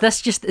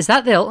 is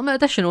that the Ultimate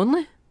Edition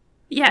only?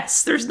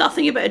 Yes, there's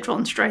nothing about a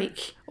drone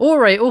strike. Oh,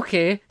 right,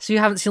 okay. So you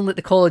haven't seen like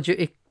the Call of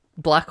Duty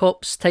Black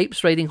Ops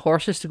types riding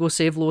horses to go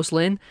save Lois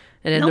Lane?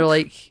 And then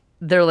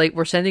they're like,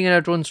 we're sending in a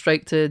drone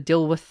strike to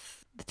deal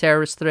with the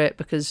terrorist threat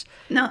because...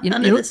 None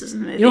of this is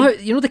in the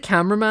movie. You know the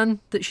cameraman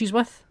that she's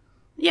with?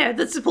 Yeah,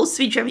 that's supposed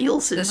to be Jimmy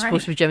Olsen, That's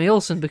supposed to be Jimmy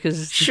Olsen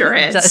because... Sure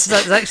is.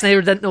 Zack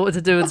Snyder didn't know what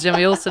to do with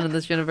Jimmy Olsen in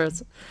this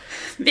universe.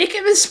 Make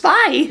him a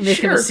spy. Make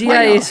him a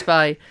CIA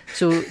spy.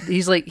 So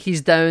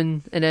he's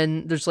down, and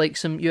then there's like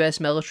some US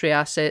military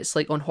assets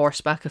like on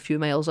horseback a few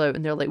miles out,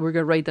 and they're like, we're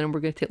gonna ride in and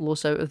we're gonna take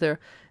Lois out of there.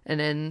 And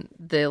then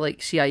the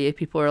like CIA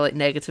people are like,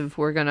 negative,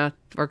 we're gonna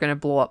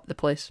blow up the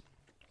place.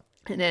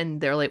 And then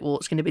they're like, well,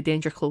 it's going to be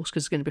danger close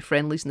because it's going to be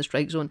friendlies in the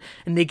strike zone.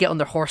 And they get on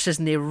their horses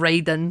and they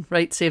ride in,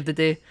 right, save the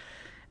day.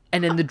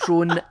 And then the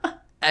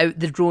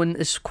drone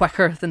is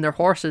quicker than their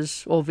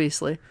horses,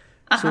 obviously.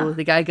 Uh-huh. So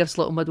the guy gives a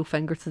little middle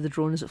finger to the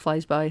drone as it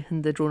flies by,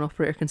 and the drone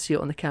operator can see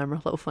it on the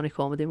camera. Little funny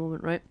comedy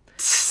moment, right?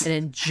 And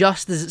then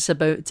just as it's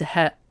about to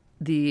hit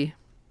the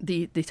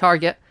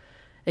target,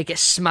 it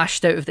gets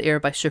smashed out of the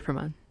air by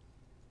Superman.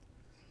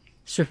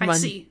 Superman I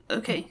see.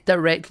 Okay.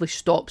 Directly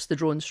stops the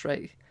drone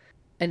strike.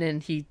 And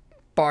then he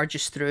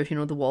barges through,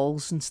 the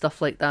walls and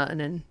stuff like that, and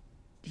then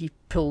he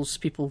pulls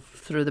people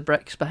through the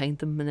bricks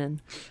behind him, and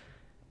then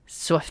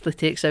swiftly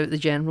takes out the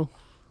general.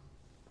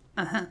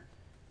 Uh-huh.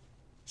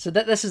 So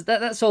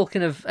that's all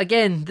kind of,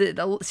 again,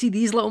 see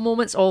these little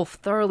moments all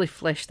thoroughly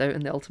fleshed out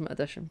in the Ultimate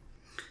Edition.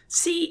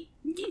 See,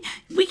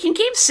 we can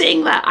keep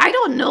saying that. I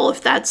don't know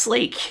if that's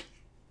like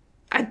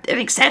an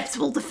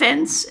acceptable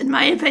defense, in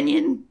my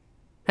opinion.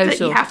 How that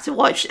so? You have to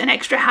watch an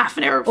extra half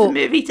an hour of the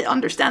movie to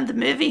understand the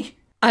movie.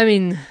 I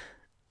mean,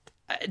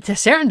 to a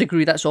certain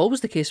degree, that's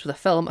always the case with a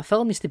film. A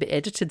film needs to be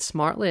edited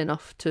smartly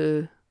enough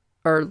to,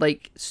 or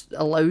like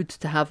allowed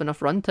to have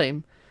enough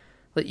runtime.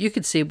 Like you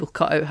could say we'll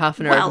cut out half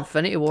an hour of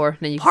Infinity War, and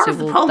then you part could of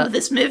say, the problem with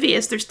this movie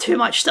is there's too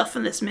much stuff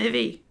in this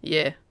movie.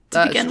 Yeah,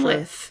 to begin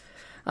with.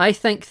 I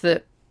think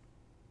that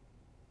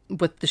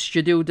with the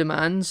studio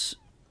demands,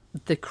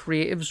 the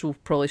creatives will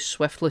probably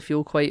swiftly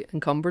feel quite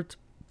encumbered.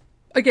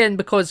 Again,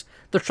 because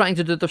they're trying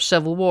to do their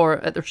Civil War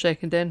at their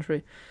second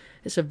entry.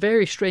 It's a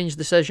very strange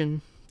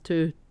decision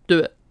to do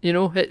it. You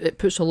know, it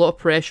puts a lot of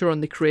pressure on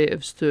the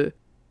creatives to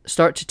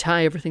start to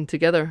tie everything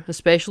together,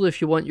 especially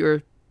if you want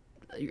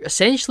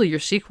essentially your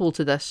sequel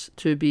to this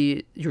to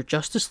be your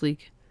Justice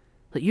League.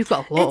 Like, you've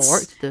got a lot of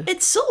work to do.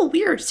 It's so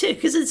weird too,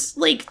 because it's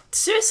like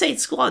Suicide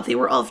Squad, they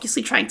were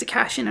obviously trying to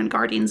cash in on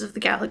Guardians of the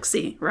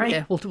Galaxy, right?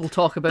 Yeah, we'll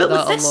talk about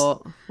that a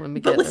lot when we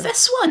get there. But with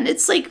this one,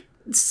 it's like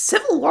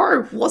Civil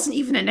War wasn't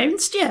even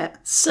announced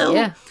yet, so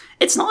yeah.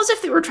 It's not as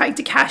if they were trying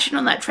to cash in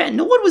on that trend.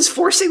 No one was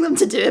forcing them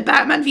to do a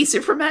Batman v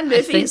Superman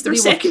movie as their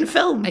second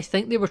film. I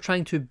think they were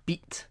trying to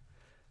beat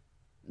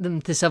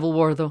them to Civil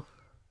War, though.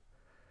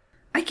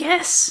 I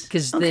guess.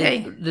 Because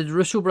the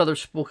Russo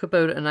brothers spoke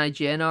about it in an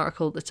IGN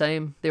article at the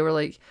time. They were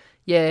like,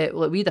 yeah,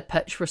 we had a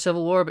pitch for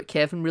Civil War, but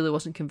Kevin really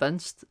wasn't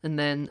convinced. And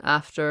then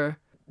after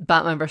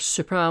Batman vs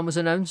Superman was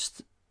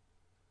announced,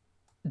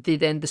 they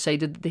then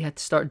decided that they had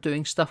to start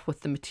doing stuff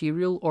with the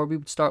material, or we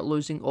would start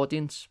losing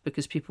audience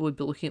because people would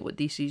be looking at what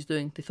DC's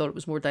doing. They thought it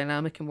was more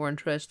dynamic and more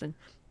interesting.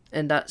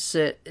 And that's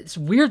it. It's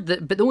weird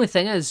that, but the only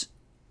thing is,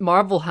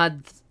 Marvel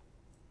had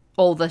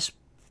all this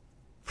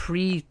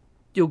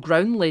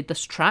ground laid,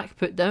 this track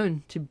put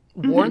down to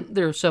warrant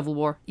their Civil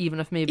War, even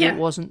if maybe it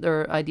wasn't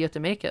their idea to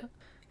make it.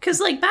 Because,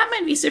 like,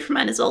 Batman v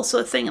Superman is also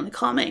a thing in the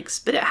comics,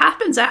 but it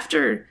happens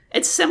after...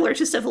 It's similar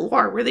to Civil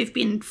War, where they've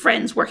been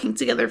friends working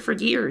together for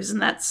years,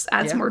 and that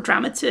adds more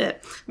drama to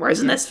it. Whereas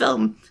in this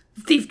film,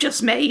 they've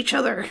just met each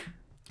other.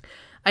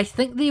 I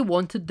think they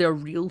wanted their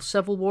real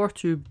Civil War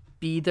to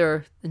be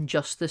their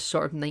Injustice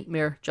sort of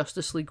nightmare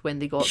Justice League when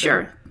they got there.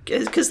 Sure,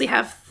 because they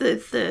have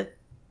the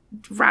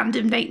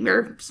random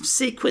nightmare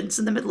sequence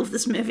in the middle of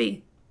this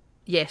movie.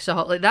 Yes,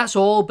 like, that's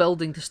all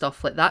building to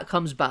stuff. Like, that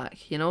comes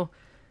back, you know?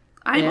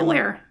 I'm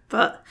aware,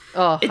 but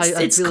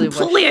it's really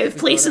completely out of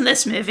place in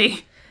this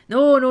movie.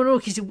 No,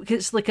 because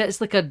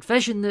it's like a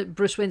vision that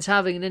Bruce Wayne's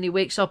having, and then he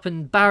wakes up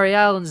and Barry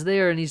Allen's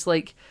there, and he's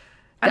like...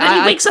 And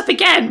then he wakes up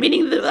again,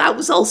 meaning that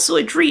was also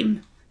a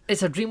dream.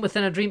 It's a dream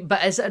within a dream,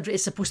 but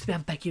it's supposed to be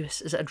ambiguous.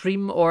 Is it a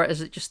dream, or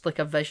is it just like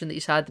a vision that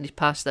he's had and he's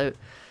passed out?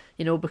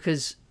 You know,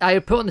 because I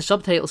put on the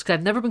subtitles because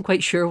I've never been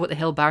quite sure what the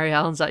hell Barry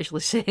Allen's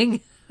actually saying.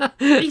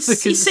 He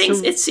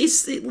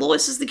sings,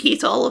 Lois is the key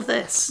to all of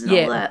this. And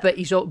all that.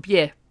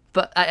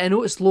 But I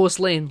know it's Lois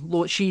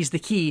Lane. She's the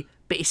key,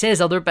 but he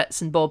says other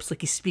bits and bobs, like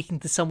he's speaking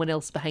to someone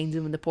else behind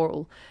him in the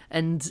portal.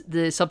 And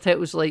the subtitle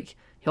was like,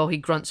 he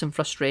grunts in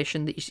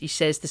frustration that he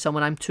says to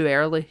someone, "I'm too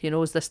early." You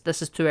know,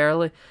 this is too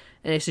early.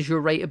 And he says,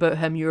 "You're right about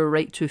him. You're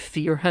right to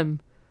fear him."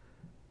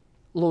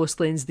 Lois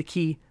Lane's the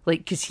key, like,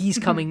 because he's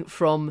coming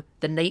from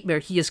the nightmare.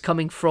 He is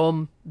coming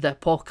from the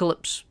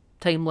apocalypse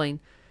timeline.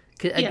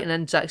 And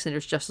in Zack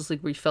Snyder's Justice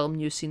League, where you film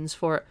new scenes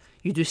for it,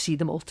 you do see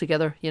them all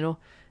together. You know,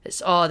 it's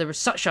there was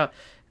such a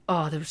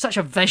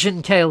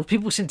vision, Kyle.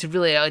 People seem to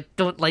really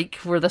don't like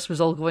where this was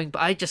all going,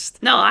 but I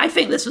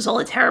think this was all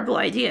a terrible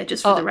idea,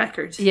 just for the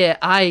record. Yeah,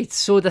 I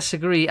so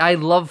disagree. I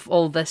love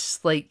all this,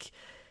 like,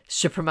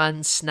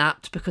 Superman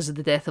snapped because of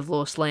the death of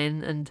Lois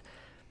Lane, and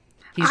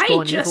he's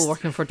gone evil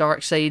working for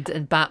Darkseid,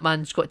 and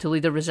Batman's got to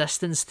lead a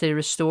resistance to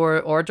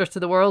restore order to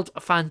the world.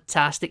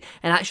 Fantastic.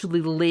 And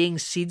actually laying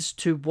seeds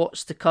to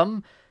what's to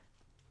come.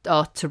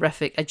 Oh,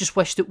 terrific. I just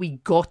wish that we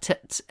got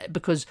it,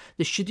 because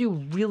the studio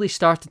really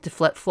started to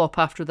flip-flop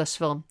after this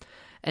film.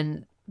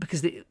 And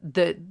because you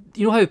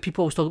know how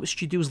people always talk about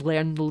studios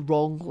learn the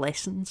wrong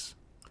lessons?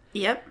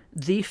 Yep.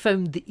 They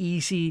found the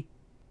easy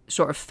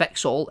sort of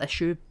fix-all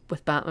issue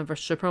with Batman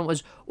vs Superman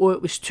was,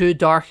 it was too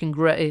dark and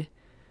gritty.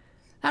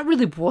 That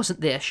really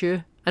wasn't the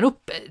issue. I know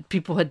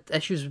people had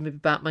issues with maybe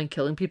Batman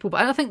killing people, but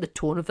I don't think the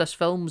tone of this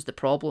film was the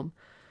problem.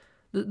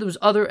 There was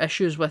other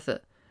issues with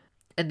it.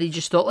 And they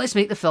just thought, let's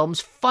make the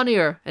films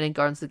funnier. And in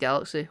Guardians of the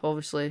Galaxy,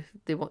 obviously,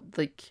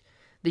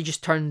 they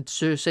just turned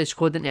Suicide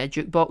Squad into a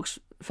jukebox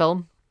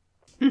film.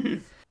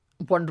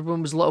 Wonder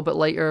Woman was a little bit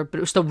lighter, but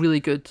it was still really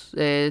good.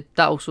 That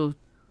also,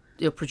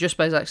 produced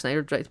by Zack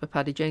Snyder, directed by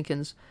Patty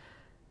Jenkins.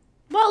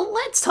 Well,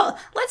 let's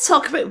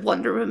talk about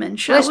Wonder Woman,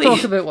 shall we?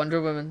 Let's talk about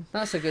Wonder Woman.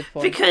 That's a good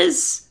point.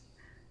 Because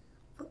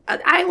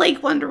I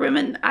like Wonder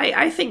Woman.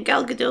 I think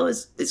Gal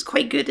Gadot is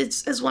quite good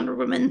as Wonder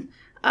Woman.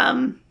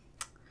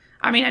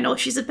 I mean, I know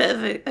she's a bit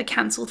of a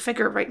cancelled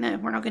figure right now.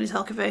 We're not going to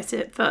talk about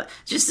it. But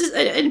just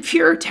in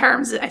pure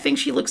terms, I think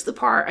she looks the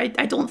part.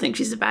 I don't think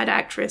she's a bad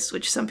actress,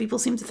 which some people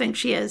seem to think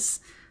she is.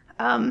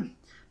 But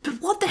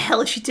what the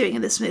hell is she doing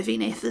in this movie,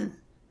 Nathan?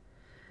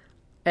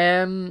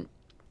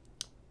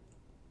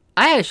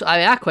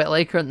 I quite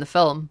like her in the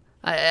film.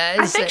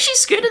 I think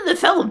she's good in the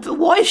film, but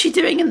what is she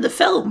doing in the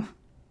film?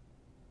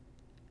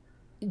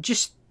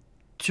 Just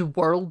to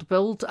world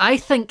build. I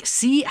think,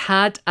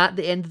 had at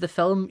the end of the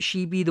film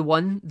she be the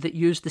one that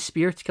used the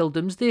spear to kill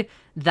Doomsday,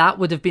 that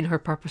would have been her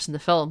purpose in the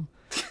film.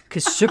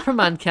 Because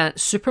Superman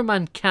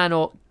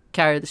cannot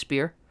carry the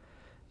spear.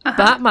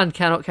 Batman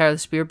cannot carry the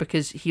spear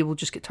because he will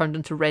just get turned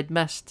into red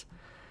mist.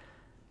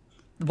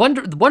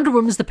 Wonder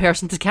Woman's the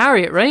person to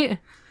carry it, right?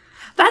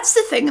 That's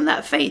the thing in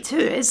that fight too.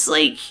 It's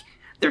like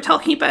they're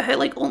talking about how,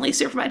 like, only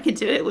Superman can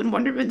do it when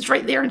Wonder Woman's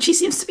right there, and she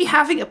seems to be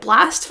having a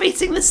blast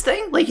fighting this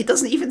thing. Like, it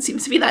doesn't even seem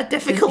to be that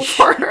difficult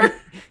for her.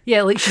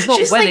 Yeah, like, she's not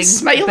She's, winning. like,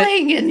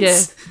 smiling and... Yeah,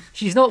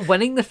 she's not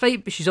winning the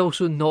fight, but she's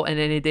also not in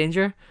any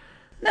danger.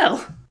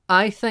 No.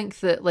 I think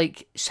that,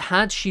 like,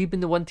 had she been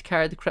the one to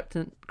carry the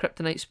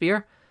kryptonite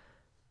spear,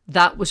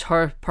 that was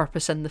her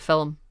purpose in the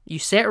film. You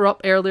set her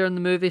up earlier in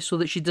the movie so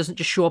that she doesn't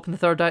just show up in the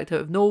third act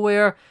out of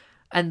nowhere,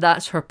 and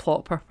that's her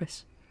plot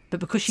purpose. But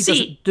because she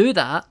doesn't do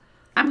that...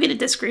 I'm going to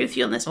disagree with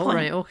you on this point.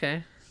 Right,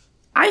 okay.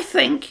 I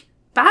think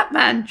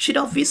Batman should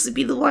obviously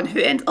be the one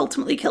who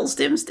ultimately kills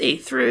Doomsday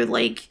through,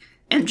 like,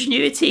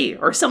 ingenuity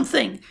or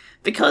something.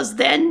 Because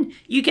then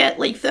you get,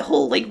 like, the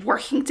whole, like,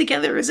 working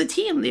together as a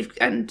team.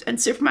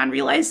 And Superman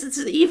realizes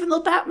that even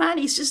though Batman,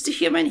 he's just a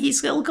human, he's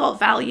still got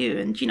value.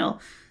 And, you know,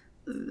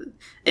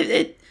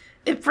 it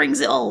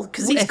brings it all.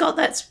 Because he's got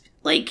that,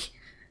 like...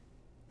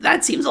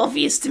 That seems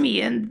obvious to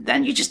me, and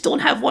then you just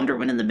don't have Wonder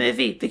Woman in the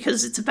movie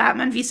because it's a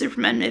Batman v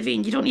Superman movie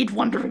and you don't need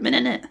Wonder Woman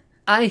in it.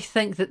 I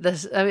think that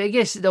this... I mean, I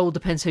guess it all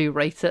depends how you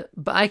write it,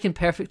 but I can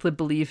perfectly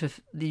believe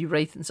if you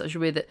write it in such a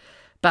way that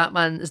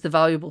Batman is the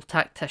valuable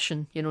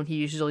tactician, you know, and he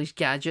uses all these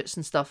gadgets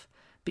and stuff,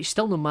 but he's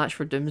still no match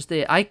for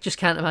Doomsday. I just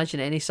can't imagine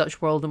any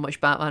such world in which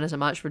Batman is a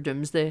match for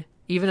Doomsday,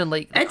 even in,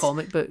 like, the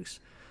comic books.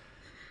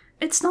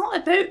 It's not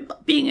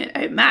about being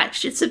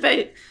outmatched, it's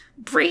about...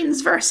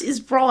 brains versus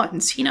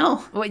bronze, you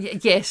know? Well,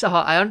 yes,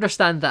 I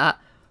understand that,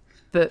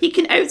 but... He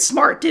can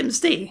outsmart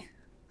Doomsday.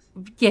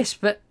 Yes,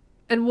 but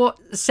in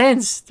what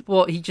sense?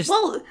 What, he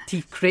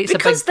creates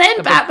because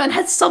then Batman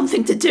had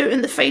something to do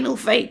in the final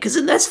fight, because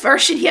in this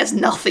version he has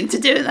nothing to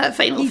do in that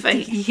final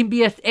fight. He can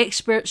be an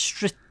expert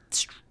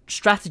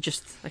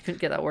strategist. I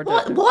couldn't get that word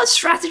out. What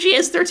strategy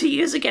is there to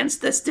use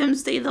against this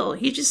Doomsday, though?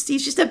 He's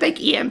just a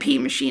big EMP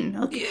machine.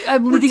 Okay.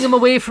 I'm leading him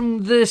away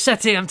from the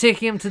city. I'm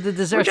taking him to the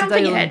deserted island. We're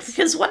jumping ahead, islands.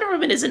 Because Wonder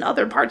Woman is in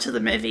other parts of the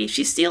movie.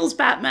 She steals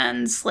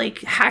Batman's, like,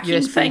 hacking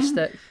USB thing.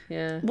 Stick.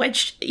 Yeah.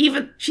 Which,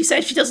 even, she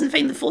says she doesn't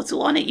find the photo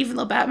on it, even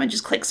though Batman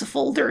just clicks a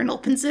folder and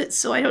opens it,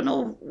 so I don't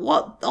know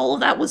what all of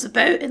that was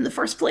about in the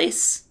first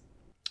place.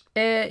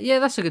 Yeah,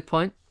 that's a good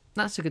point.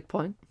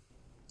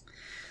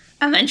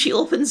 And then she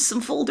opens some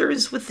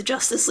folders with the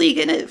Justice League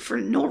in it for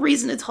no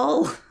reason at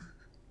all.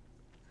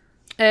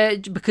 So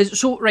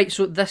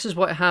this is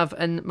what I have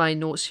in my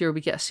notes here.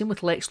 We get a scene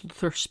with Lex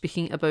Luthor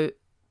speaking about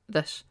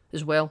this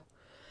as well.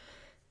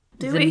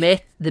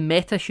 The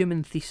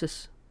meta-human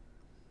thesis.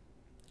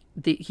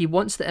 He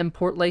wants the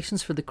import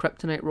license for the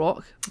kryptonite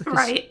rock.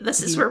 Right,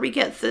 this is where we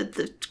get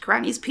the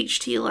Granny's peach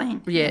tea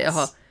line. Yeah,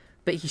 yes.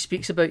 But he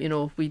speaks about, you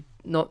know, we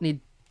not need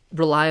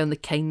rely on the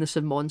kindness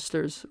of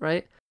monsters,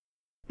 right?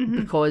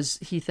 Mm-hmm. Because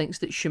he thinks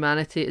that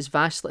humanity is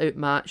vastly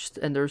outmatched,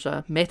 and there's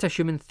a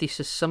meta-human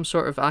thesis, some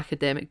sort of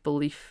academic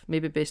belief,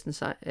 maybe based in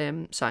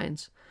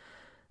science,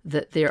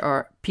 that there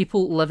are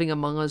people living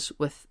among us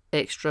with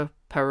extra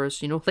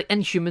powers, you know, like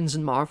Inhumans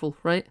in Marvel,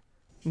 right?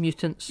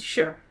 Mutants.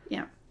 Sure,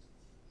 yeah.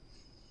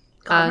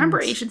 God,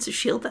 remember Agents of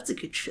S.H.I.E.L.D.? That's a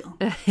good show.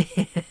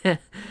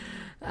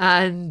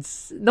 And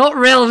not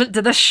relevant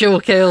to this show,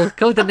 Kyle.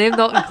 Code the name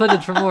not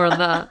included for more on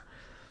that.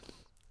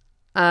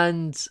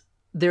 And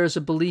there's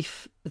a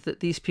belief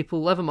that these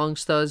people live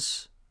amongst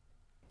us,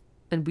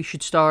 and we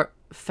should start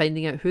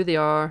finding out who they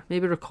are,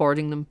 maybe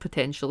recording them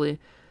potentially,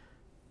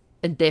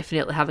 and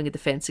definitely having a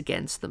defense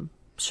against them.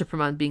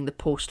 Superman being the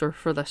poster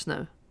for this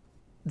now.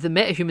 The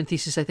metahuman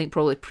thesis, I think,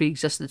 probably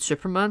pre-existed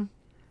Superman,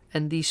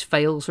 and these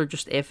files are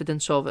just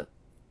evidence of it.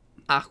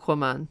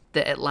 Aquaman,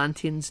 the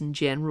Atlanteans in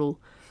general,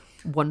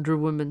 Wonder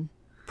Woman,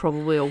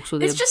 probably also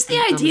the... It's just the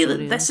idea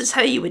that this is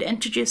how you would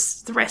introduce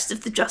the rest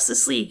of the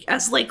Justice League,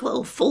 as like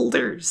little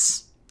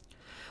folders.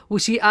 Well,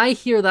 see, I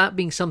hear that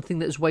being something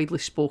that is widely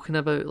spoken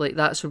about, like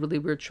that's a really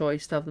weird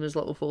choice to have them as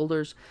little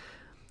folders.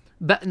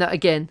 But now,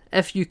 again,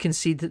 if you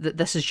concede that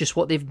this is just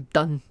what they've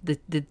done,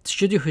 the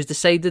studio has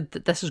decided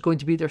that this is going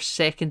to be their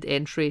second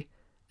entry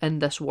in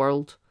this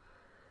world,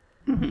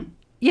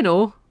 you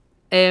know,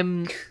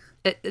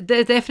 it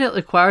definitely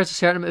requires a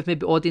certain amount of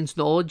maybe audience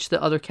knowledge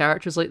that other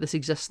characters like this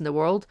exist in the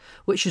world,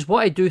 which is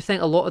what I do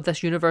think a lot of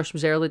this universe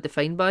was early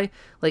defined by.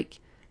 Like,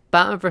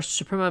 Batman vs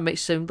Superman might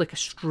sound like a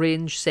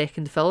strange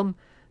second film,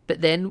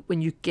 but then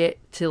when you get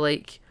to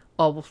like,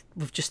 oh,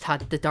 we've just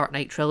had the Dark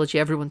Knight trilogy,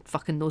 everyone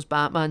fucking knows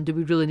Batman, do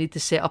we really need to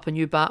set up a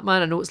new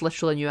Batman? I know it's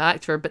literally a new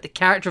actor, but the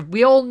character,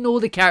 we all know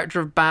the character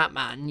of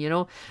Batman, you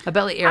know? A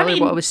bit like earlier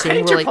what I was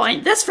saying.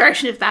 Counterpoint, this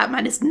version of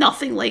Batman is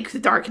nothing like the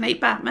Dark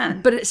Knight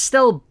Batman. But it's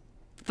still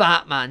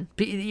Batman.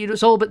 You know,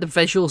 it's all about the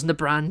visuals and the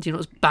brand, you know,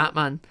 it's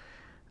Batman.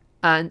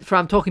 And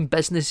I'm talking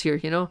business here,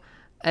 you know?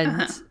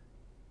 And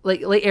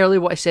like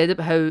earlier what I said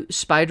about how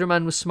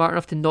Spider-Man was smart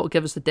enough to not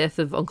give us the death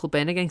of Uncle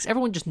Ben again, 'cause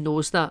everyone just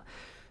knows that.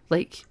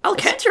 Like, I'll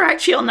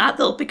counteract you on that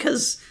though,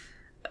 because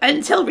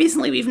until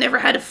recently we've never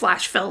had a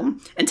Flash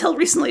film, until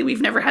recently we've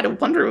never had a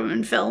Wonder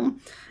Woman film,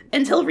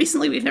 until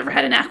recently we've never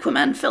had an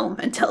Aquaman film,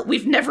 until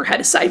we've never had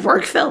a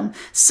Cyborg film.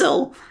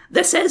 So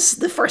this is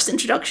the first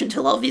introduction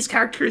to a lot of these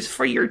characters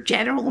for your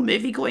general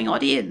movie-going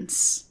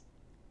audience.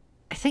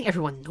 I think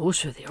everyone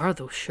knows who they are,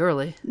 though,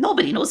 surely.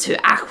 Nobody knows who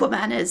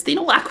Aquaman is. They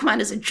know Aquaman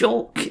is a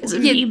joke, is a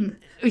meme.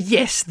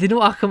 Yes, they know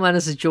Aquaman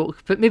is a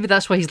joke, but maybe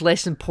that's why he's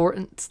less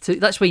important.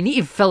 That's why you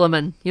need to fill him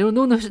in. You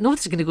know,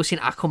 nobody's going to go see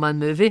an Aquaman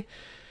movie.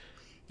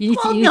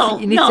 No,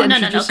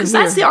 because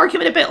that's the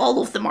argument about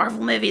all of the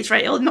Marvel movies,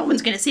 right? Oh, no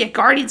one's going to see a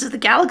Guardians of the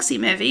Galaxy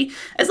movie.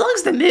 As long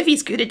as the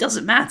movie's good, it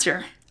doesn't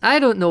matter. I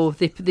don't know.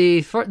 They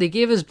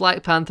gave us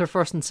Black Panther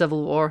first in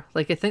Civil War.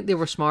 Like, I think they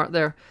were smart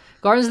there.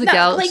 Guardians of the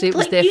Galaxy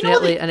was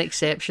definitely an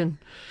exception.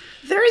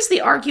 There is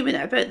the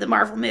argument about the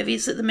Marvel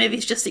movies that the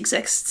movies just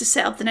exist to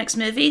set up the next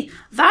movie.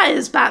 That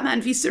is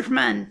Batman v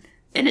Superman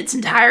in its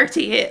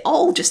entirety. It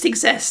all just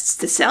exists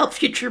to set up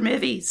future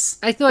movies.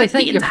 I think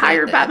the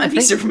entire Batman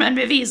v Superman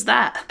movie is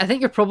that. I think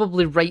you're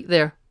probably right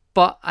there,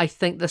 but I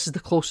think this is the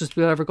closest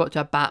we've ever got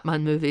to a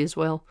Batman movie as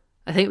well.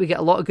 I think we get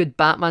a lot of good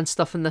Batman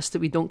stuff in this that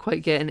we don't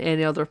quite get in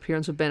any other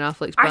appearance of Ben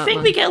Affleck's Batman. I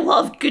think we get a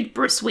lot of good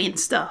Bruce Wayne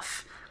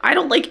stuff. I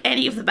don't like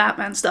any of the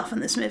Batman stuff in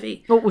this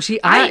movie. Well,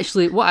 see,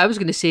 what I was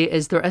going to say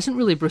is there isn't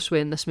really Bruce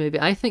Wayne in this movie.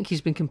 I think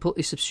he's been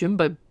completely subsumed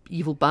by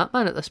evil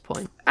Batman at this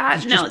point.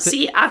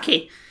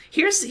 Okay.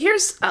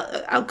 Here's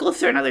I'll go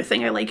through another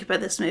thing I like about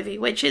this movie,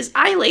 which is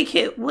I like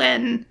it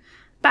when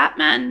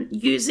Batman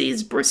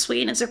uses Bruce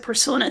Wayne as a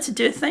persona to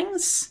do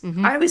things.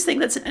 Mm-hmm. I always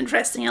think that's an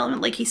interesting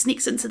element. Like, he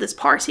sneaks into this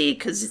party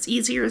because it's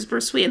easier as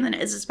Bruce Wayne than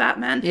it is as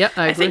Batman. Yeah,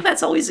 I agree. think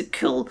that's always a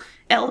cool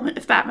element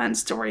of Batman's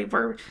story,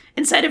 where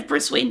instead of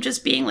Bruce Wayne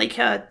just being like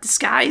a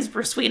disguise,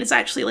 Bruce Wayne is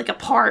actually like a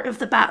part of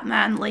the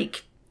Batman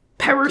like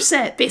power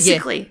set,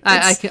 basically.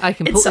 Yeah, I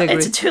completely agree.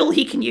 It's a tool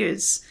he can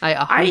use.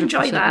 I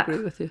enjoy that.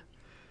 Agree with you.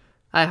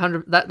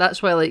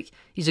 That's why, like,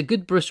 he's a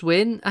good Bruce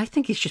Wayne. I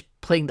think he's just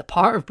playing the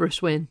part of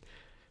Bruce Wayne.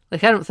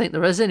 Like, I don't think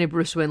there is any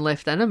Bruce Wayne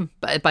left in him,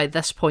 but by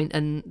this point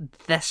in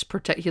this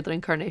particular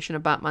incarnation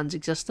of Batman's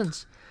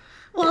existence.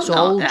 Well, it's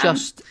all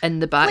just in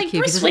the Batcave.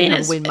 He doesn't even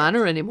have Wayne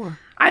Manor anymore.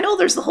 I know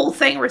there's the whole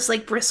thing where it's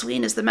like Bruce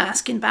Wayne is the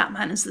mask and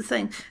Batman is the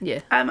thing. Yeah.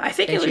 I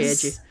think it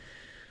was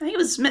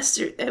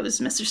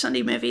Mr.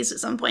 Sunday Movies at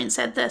some point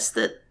said this,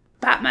 that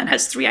Batman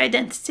has 3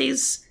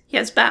 identities. He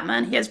has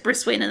Batman, he has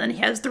Bruce Wayne, and then he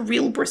has the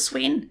real Bruce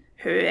Wayne,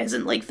 who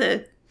isn't like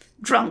the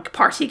drunk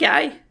party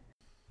guy.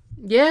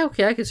 Yeah,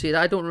 okay, I can see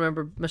that. I don't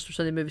remember Mr.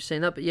 Sunday Movies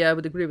saying that, but yeah, I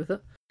would agree with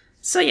it.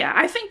 So yeah,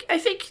 I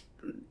think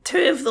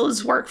 2 of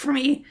those work for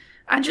me.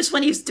 And just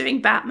when he's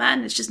doing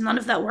Batman, it's just none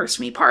of that works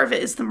for me. Part of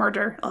it is the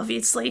murder,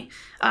 obviously.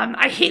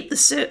 I hate the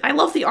suit. I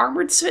love the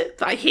armoured suit,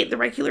 but I hate the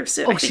regular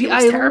suit.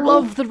 I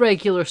love the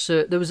regular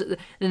suit.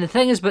 And the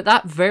thing is, but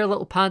that very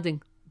little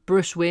padding, Ben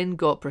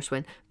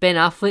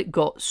Affleck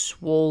got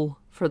swole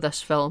for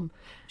this film.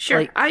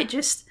 Sure,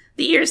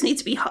 the ears need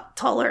to be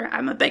taller.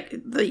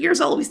 The ears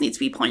always need to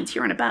be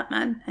pointier on a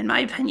Batman, in my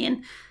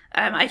opinion.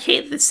 I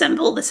hate the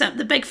symbol,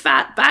 the big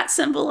fat bat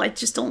symbol. I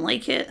just don't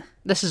like it.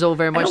 This is all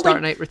very much Dark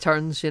Knight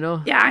Returns, you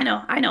know? Yeah, I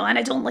know, and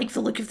I don't like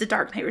the look of the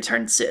Dark Knight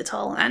Returns suit at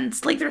all. And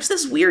like, there's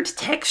this weird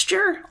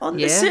texture on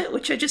the suit,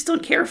 which I just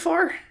don't care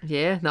for.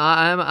 Yeah, no,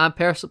 I'm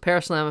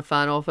personally I'm a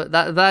fan of it.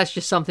 That's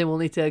just something we'll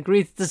need to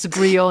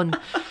disagree on,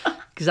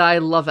 because I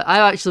love it. I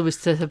actually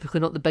was typically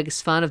not the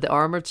biggest fan of the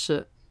armoured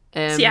suit.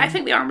 I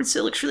think the armoured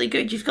suit looks really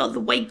good. You've got the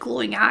white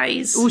glowing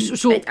eyes.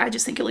 I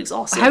just think it looks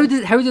awesome. How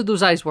did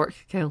those eyes work,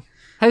 Kyle?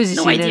 How is he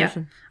seeing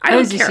anything? I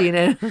don't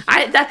care.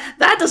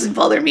 That doesn't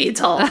bother me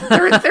at all.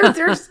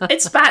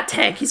 It's Bat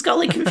Tech. He's got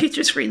like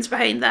computer screens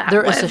behind that.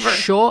 There is a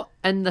shot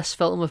in this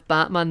film of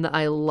Batman that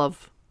I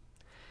love.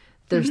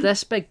 There's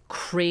this big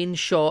crane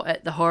shot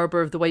at the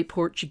harbour of the White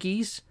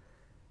Portuguese,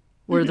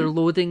 where they're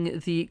loading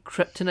the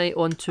kryptonite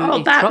onto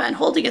a Batman truck.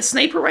 Holding a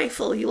sniper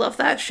rifle. You love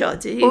that shot,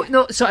 do you? Oh,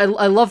 no, so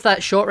I love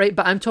that shot, right?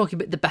 But I'm talking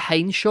about the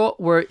behind shot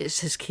where it's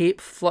his cape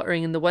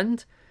fluttering in the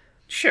wind.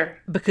 Sure.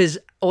 Because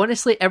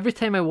honestly, every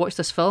time I watch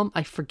this film,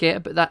 I forget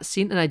about that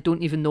scene and I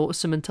don't even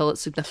notice him until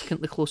it's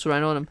significantly closer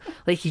in on him.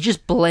 Like, he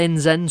just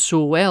blends in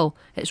so well.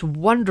 It's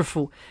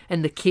wonderful.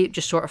 And the cape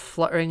just sort of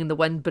fluttering in the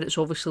wind, but it's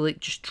obviously like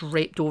just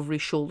draped over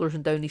his shoulders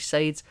and down his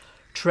sides.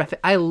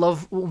 Terrific. I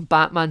love when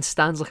Batman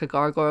stands like a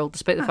gargoyle,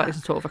 despite the fact he's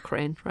on top of a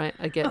crane, right?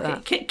 I get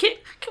that. Can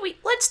we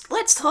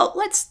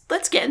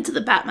let's get into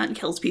the Batman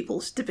kills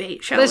people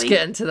debate, shall we? Let's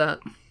get into that.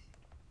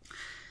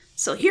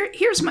 So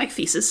here's my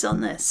thesis on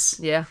this.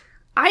 Yeah.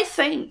 I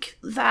think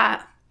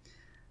that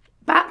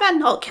Batman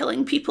not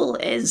killing people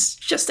is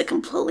just a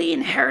completely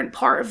inherent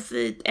part of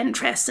the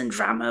interest and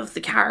drama of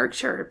the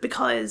character,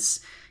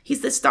 because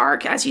he's this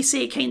dark, as you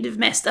say, kind of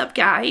messed up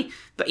guy,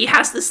 but he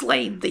has this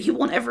line that he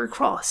won't ever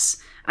cross.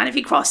 And if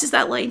he crosses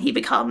that line, he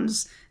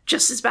becomes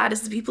just as bad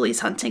as the people he's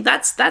hunting.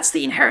 That's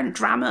the inherent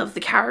drama of the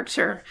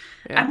character.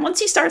 Yeah. And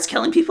once he starts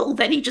killing people,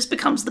 then he just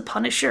becomes the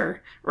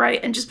Punisher, right?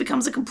 And just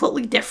becomes a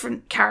completely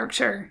different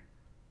character.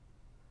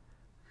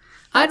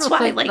 That's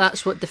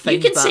that's what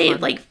defines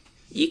Batman.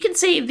 You can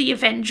say the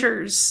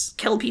Avengers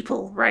kill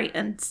people, right?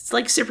 And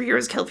like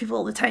superheroes kill people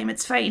all the time.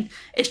 It's fine.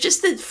 It's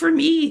just that for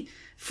me,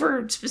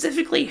 for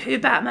specifically who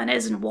Batman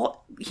is and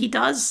what he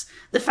does,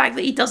 the fact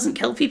that he doesn't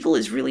kill people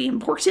is really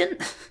important.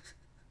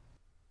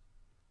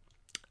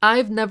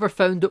 I've never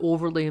found it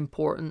overly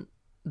important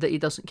that he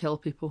doesn't kill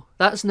people.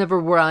 That's never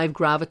where I've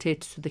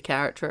gravitated to the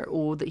character.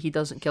 Oh, that he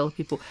doesn't kill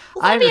people.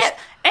 Well, maybe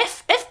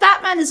if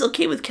Batman is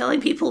okay with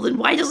killing people, then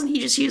why doesn't he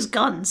just use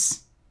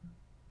guns?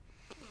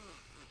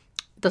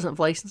 Doesn't have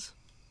license.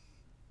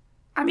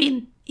 I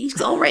mean,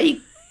 he's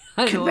already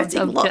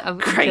committing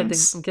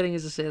crimes. I'm kidding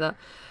as I say that.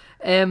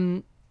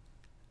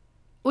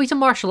 Well, he's a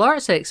martial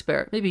arts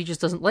expert. Maybe he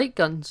just doesn't like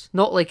guns.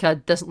 Not like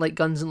doesn't like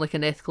guns in like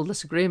an ethical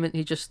disagreement.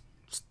 He just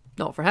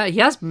not for him. He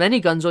has many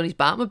guns on his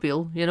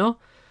Batmobile, you know.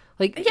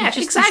 Like yeah,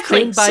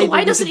 exactly. So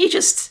why doesn't he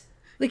just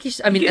like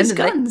he's? I mean, use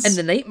in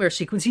the nightmare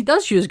sequence, he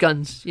does use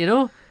guns, you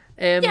know.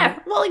 Yeah,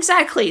 well,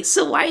 exactly.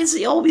 So why does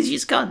he always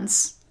use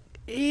guns?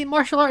 A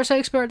martial arts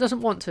expert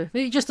doesn't want to.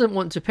 Maybe he just doesn't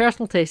want to.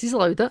 Personal taste. He's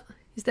allowed it.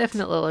 He's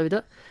definitely allowed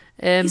it.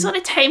 He's on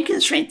a time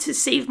constraint to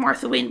save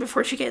Martha Wayne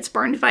before she gets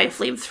burned by a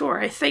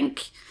flamethrower. I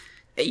think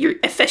your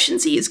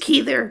efficiency is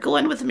key there. Go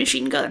in with a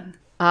machine gun.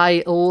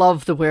 I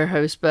love the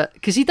warehouse bit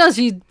because he does.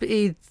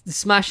 He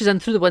smashes in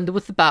through the window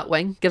with the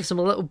Batwing, gives him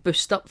a little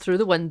boost up through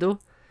the window.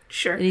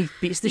 Sure. And he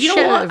beats the shit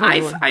out of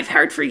everyone. I've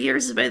heard for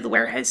years about the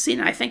warehouse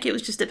scene. I think it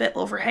was just a bit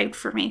overhyped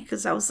for me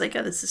because I was like,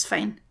 oh, this is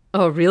fine.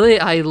 Oh, really?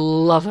 I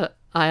love it.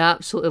 I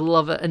absolutely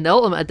love it. In the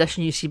Ultimate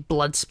Edition, you see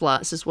blood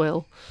splats as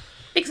well.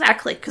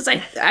 Exactly, because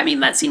I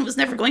mean, that scene was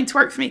never going to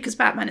work for me because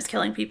Batman is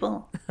killing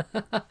people.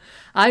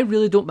 I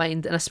really don't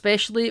mind, and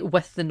especially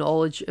with the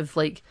knowledge of,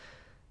 like,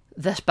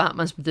 this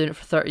Batman's been doing it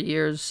for 30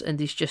 years and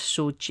he's just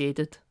so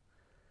jaded.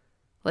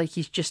 Like,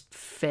 he's just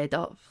fed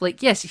up.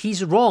 Like, yes,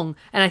 he's wrong,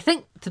 and I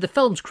think, to the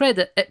film's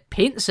credit, it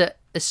paints it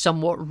as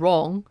somewhat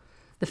wrong.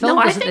 The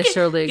film doesn't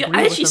necessarily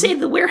agree with as you say,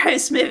 the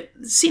warehouse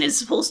scene is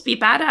supposed to be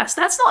badass.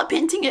 That's not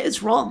painting it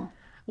as wrong.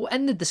 Well,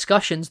 in the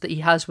discussions that he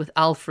has with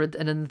Alfred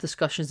and in the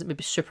discussions that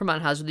maybe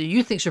Superman has with you,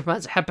 you think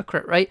Superman's a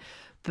hypocrite, right?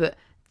 But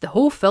the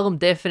whole film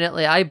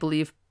definitely, I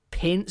believe,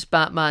 paints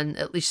Batman,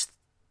 at least,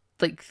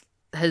 like,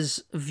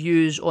 his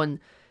views on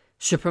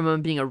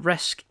Superman being a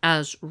risk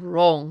as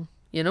wrong,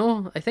 you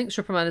know? I think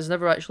Superman is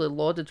never actually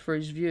lauded for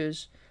his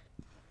views.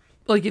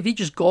 Like, if he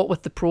just got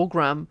with the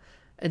program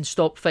and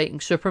stopped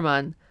fighting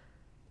Superman,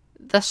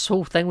 this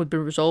whole thing would be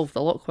resolved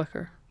a lot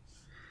quicker,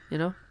 you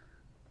know?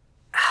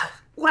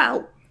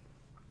 Well,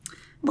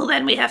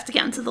 then we have to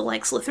get into the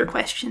Lex Luthor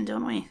question,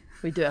 don't we?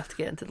 We do have to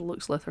get into the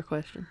Lex Luthor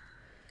question.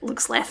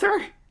 Lex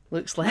Luthor?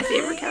 Looks My like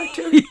favourite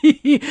character.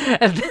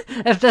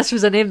 if this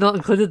was a name not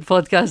included in the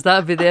podcast, that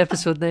would be the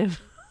episode name.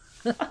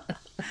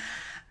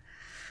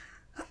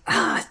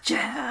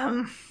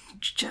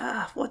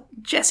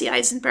 Jesse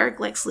Eisenberg,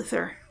 Lex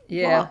Luthor.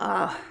 Yeah.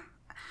 Well,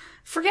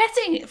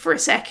 forgetting for a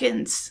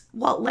second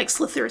what Lex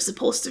Luthor is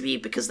supposed to be,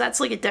 because that's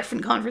like a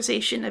different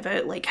conversation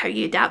about like how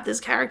you adapt this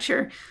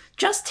character.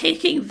 Just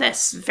taking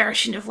this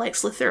version of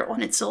Lex Luthor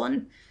on its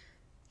own,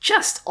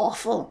 just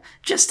awful.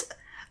 Just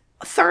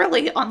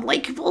thoroughly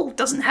unlikable,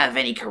 doesn't have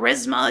any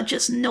charisma,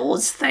 just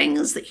knows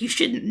things that he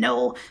shouldn't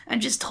know,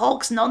 and just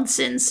talks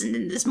nonsense, and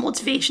his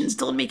motivations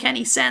don't make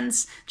any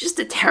sense. Just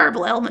a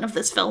terrible element of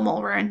this film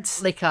all around.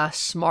 Like a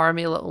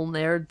smarmy little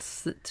nerd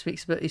that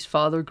speaks about his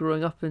father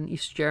growing up in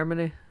East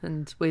Germany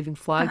and waving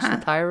flags to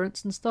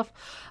tyrants and stuff.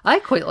 I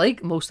quite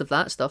like most of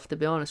that stuff, to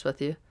be honest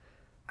with you.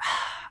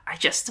 I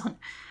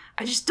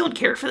just don't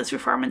care for this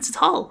performance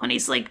at all. When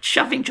he's like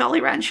shoving Jolly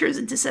Ranchers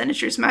into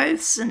senators'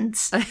 mouths and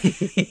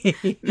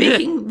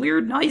making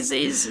weird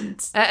noises,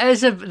 and it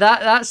is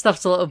that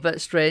stuff's a little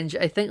bit strange.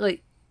 I think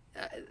like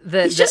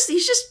he's just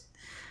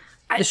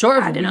the sort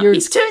of I don't weird know.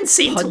 He's too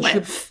insane to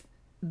live.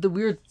 The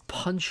weird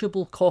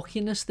punchable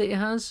cockiness that he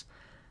has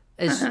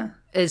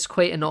is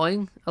quite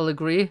annoying. I'll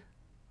agree.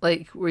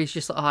 Like where he's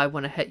just like, oh, I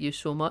want to hit you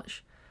so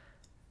much.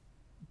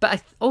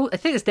 But I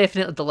think it's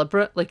definitely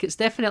deliberate. Like, it's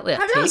definitely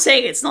I'm not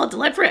saying it's not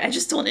deliberate. I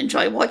just don't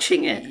enjoy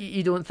watching it.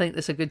 You don't think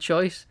that's a good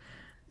choice?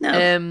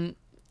 No.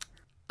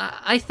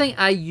 I think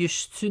I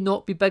used to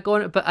not be big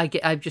on it, but I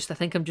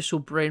think I'm just so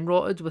brain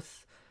rotted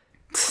with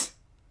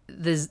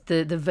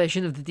the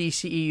vision of the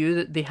DCEU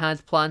that they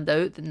had planned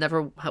out that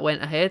never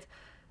went ahead.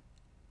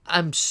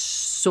 I'm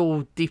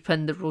so deep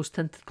in the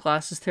rose-tinted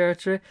glasses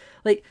territory.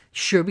 Like,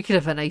 sure, we could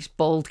have a nice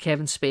bald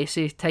Kevin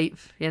Spacey type,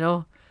 you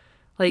know?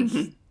 Like...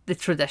 Mm-hmm. The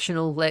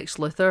traditional Lex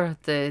Luthor,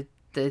 the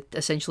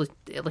essentially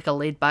like a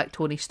laid back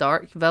Tony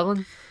Stark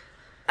villain.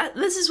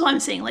 This is what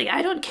I'm saying. Like,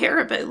 I don't care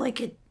about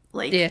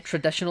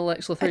traditional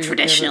Lex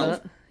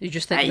Luthor. You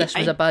just think this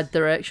was a bad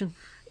direction.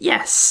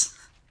 Yes.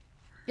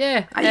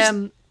 Yeah.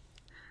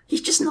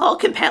 He's just not a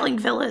compelling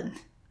villain.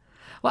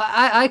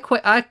 Well,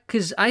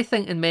 because I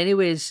think in many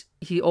ways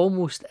he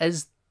almost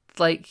is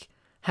like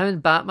him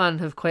and Batman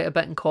have quite a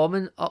bit in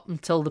common up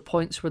until the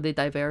points where they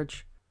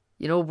diverge.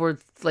 You know, where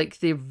like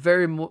they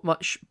very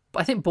much.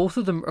 I think both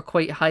of them are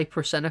quite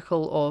hyper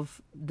cynical of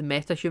the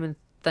metahuman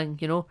thing.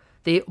 You know,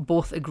 they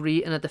both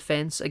agree in a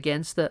defense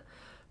against it,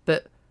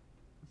 but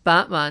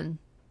Batman,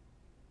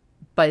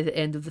 by the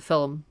end of the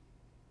film,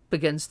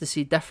 begins to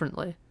see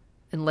differently,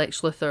 and Lex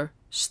Luthor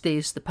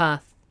stays the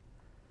path.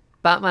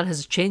 Batman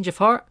has a change of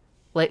heart.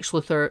 Lex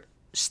Luthor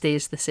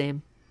stays the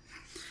same.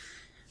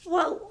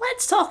 Well,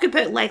 let's talk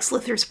about Lex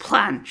Luthor's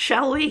plan,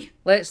 shall we?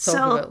 Let's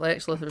talk about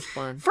Lex Luthor's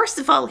plan. First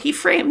of all, he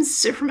frames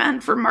Superman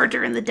for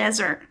murder in the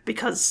desert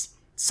because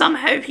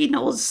somehow he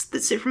knows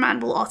that Superman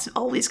will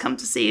always come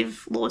to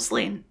save Lois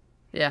Lane.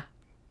 Yeah.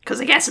 Because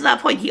I guess at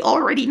that point he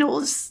already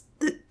knows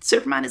that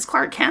Superman is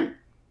Clark Kent.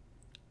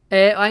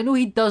 I know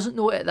he doesn't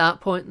know it at that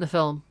point in the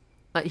film.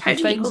 How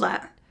do you know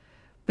that?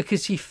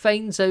 Because he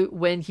finds out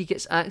when he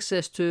gets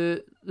access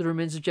to the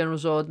remains of General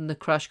Zod and the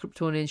crashed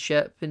Kryptonian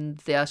ship, and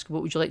they ask,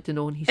 what would you like to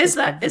know? And he says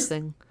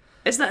everything.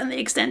 Is that in the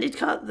extended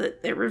cut that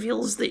it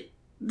reveals that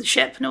the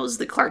ship knows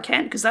that Clark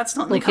Kent? Because that's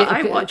not in the cut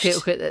I watched.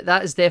 Okay,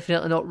 that is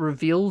definitely not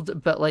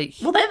revealed, but like...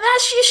 Well,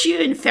 that's just you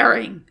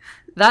inferring.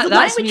 The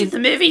language of the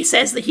movie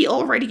says that he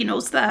already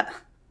knows that.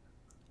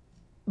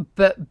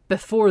 But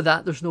before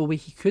that, there's no way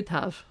he could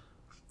have.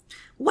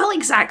 Well,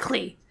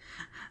 exactly.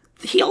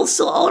 He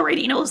also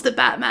already knows that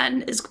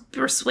Batman is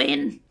Bruce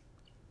Wayne.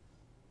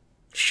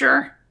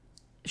 Sure.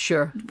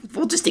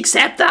 We'll just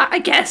accept that, I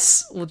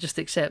guess. We'll just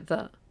accept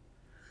that.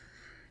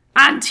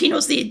 And he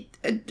knows the...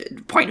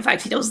 point of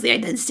fact, he knows the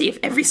identity of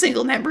every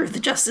single member of the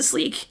Justice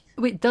League.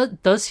 Wait,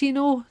 does he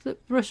know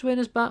that Bruce Wayne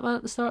is Batman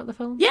at the start of the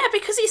film? Yeah,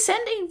 because he's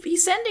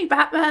sending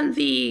Batman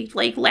the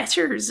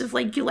letters of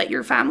you let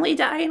your family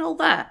die and all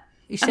that.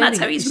 That's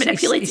how he's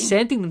manipulating. He's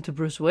sending them to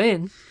Bruce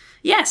Wayne.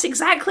 Yes,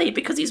 exactly,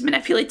 because he's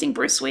manipulating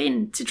Bruce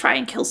Wayne to try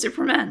and kill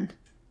Superman.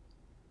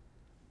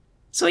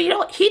 So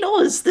he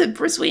knows that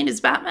Bruce Wayne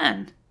is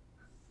Batman.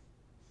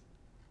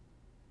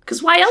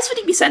 Because why else would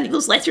he be sending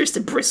those letters to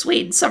Bruce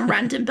Wayne, some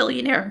random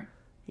billionaire?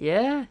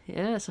 Yeah,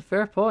 it's a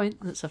fair point.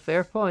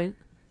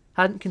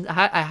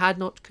 I had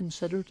not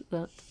considered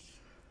that.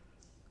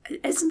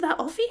 Isn't that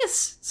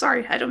obvious?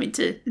 Sorry, I don't mean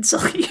to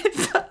insult you,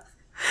 but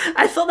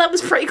I thought that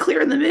was pretty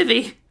clear in the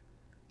movie.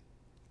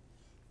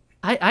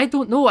 I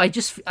don't know.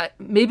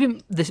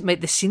 Maybe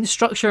the scene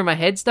structure in my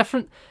head's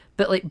different,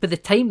 but by the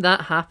time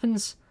that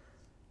happens,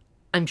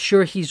 I'm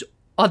sure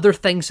other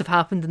things have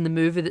happened in the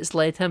movie that's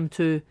led him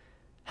to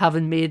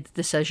having made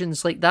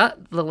decisions like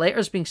that. The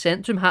letters being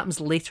sent to him happens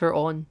later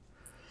on.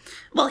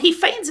 Well, he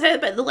finds out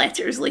about the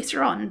letters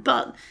later on,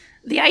 but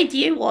the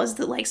idea was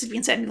that Lex had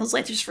been sending those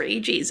letters for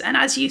ages, and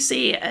as you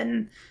say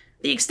in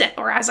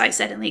as I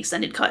said in the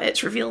extended cut,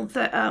 it's revealed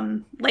that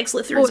Lex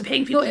Luthor is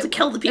paying people to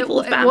kill the people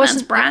with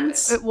Batman's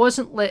brands. It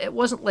wasn't Lex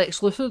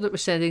Luthor that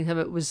was sending him.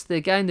 It was the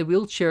guy in the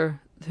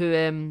wheelchair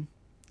who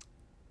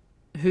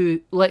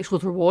Lex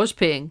Luthor was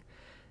paying.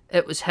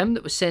 It was him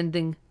that was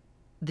sending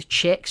the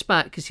checks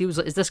back, because he was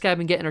like, "Has this guy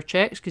been getting our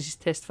checks?" Because he's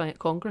testifying at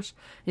Congress.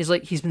 And he's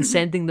like, he's been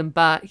sending them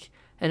back,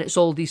 and it's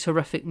all these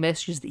horrific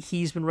messages that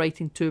he's been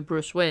writing to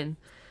Bruce Wayne.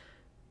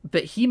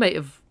 But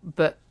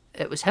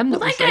it was him that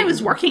was that guy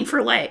was working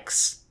for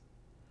Lex.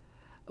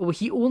 Well,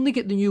 he only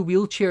got the new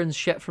wheelchair and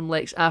shit from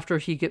Lex after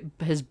he got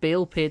his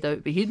bail paid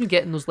out, but he'd been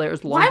getting those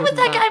letters longer. Why would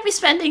that guy be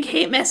sending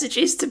hate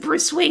messages to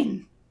Bruce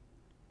Wayne?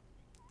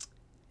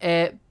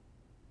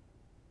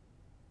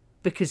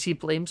 Because he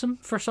blames him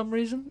for some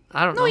reason.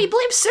 I don't know. No, he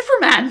blames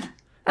Superman.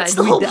 That's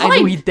the whole point. I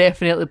know he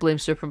definitely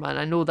blames Superman.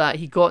 I know that.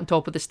 He got on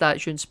top of the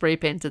statue and spray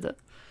painted it.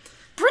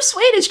 Bruce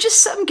Wayne is just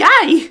some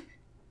guy.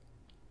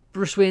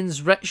 Bruce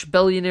Wayne's rich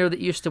billionaire that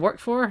he used to work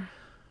for?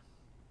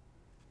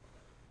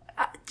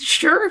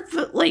 Sure,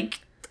 but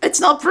it's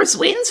not Bruce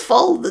Wayne's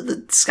fault that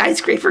the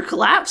skyscraper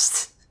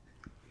collapsed.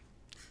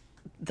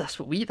 That's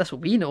what we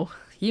know.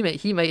 He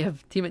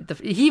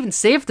even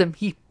saved him.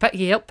 He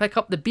helped pick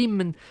up the beam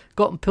and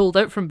got him pulled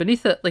out from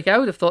beneath it. I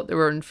would have thought they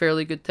were in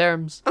fairly good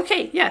terms.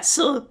 Okay, yeah,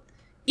 so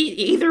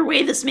either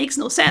way this makes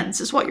no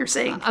sense, is what you're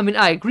saying. I mean,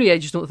 I agree, I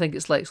just don't think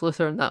it's Lex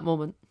Luthor in that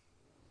moment.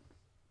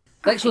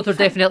 Lex Luthor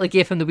definitely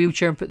gave him the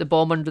wheelchair and put the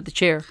bomb under the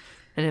chair.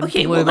 And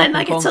okay, well then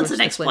that gets on to the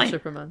next point.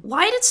 Superman.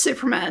 Why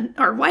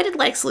did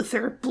Lex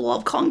Luthor blow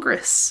up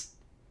Congress?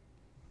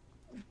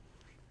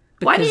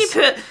 Why did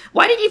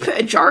you put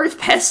a jar of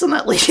piss on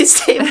that lady's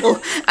table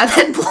and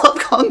then blow up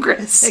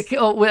Congress?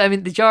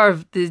 The jar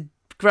of the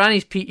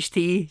Granny's peach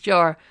tea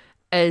jar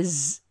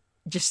is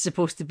just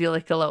supposed to be a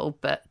little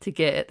bit to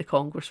get at the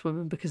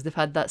Congresswoman because they've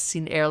had that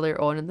scene earlier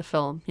on in the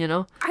film, you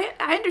know?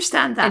 I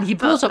understand that. And he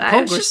blows up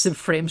Congress to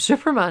frame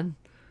Superman.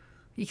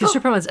 Because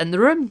Superman's in the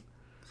room.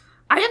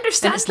 I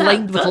understand that. And it's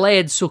lined with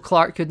lead so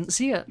Clark couldn't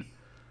see it.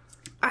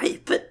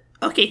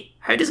 Okay,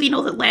 how does he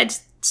know that lead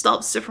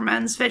stops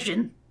Superman's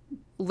vision?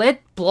 Lead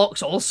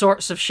blocks all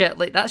sorts of shit.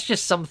 That's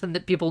just something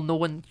that people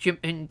know in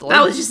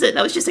that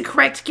was just a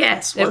correct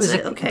guess, was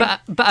it? Okay.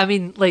 But I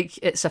mean,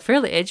 it's a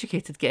fairly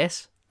educated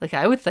guess.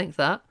 I would think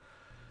that.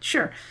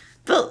 Sure.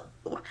 But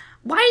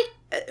why...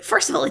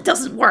 First of all, it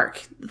doesn't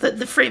work.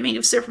 The framing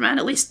of Superman,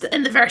 at least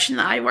in the version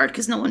that I read,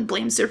 because no one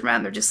blames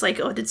Superman. They're just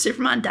like, oh, did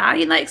Superman die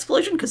in that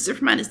explosion? Because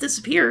Superman has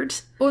disappeared.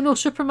 Oh no,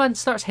 Superman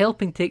starts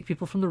helping take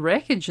people from the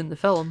wreckage in the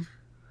film.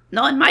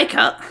 Not in my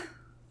cut.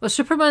 Well,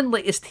 Superman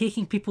is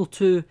taking people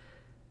to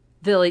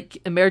the like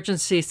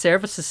emergency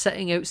services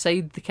sitting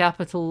outside the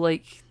Capitol,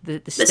 like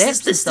the steps.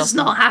 This does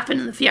not happen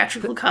in the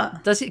theatrical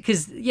cut. Does it?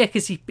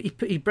 Because he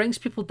brings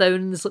people down,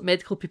 and there's like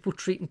medical people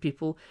treating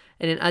people,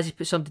 and then as he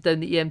puts somebody down,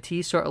 the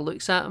EMT sort of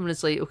looks at him and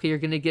is like, okay, you're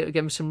gonna give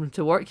him some room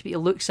to work, but he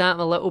looks at him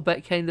a little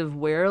bit kind of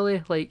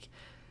warily, like.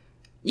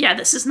 Yeah,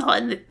 this is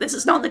not in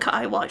the cut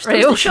I watched. Right,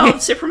 There's the okay. shot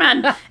of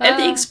Superman at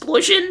the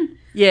explosion,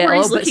 Yeah, where a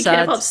he's little bit looking kind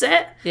sad. of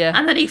upset, Yeah.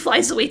 and then he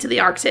flies away to the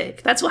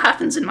Arctic. That's what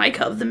happens in my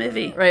cut of the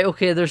movie. Right,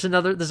 okay, in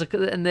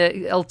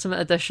the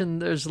Ultimate Edition,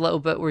 there's a little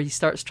bit where he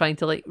starts trying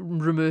to, like,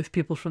 remove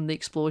people from the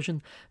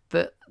explosion,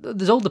 but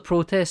there's all the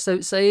protests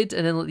outside,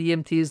 and then, like, the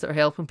EMTs that are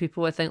helping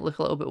people, I think, look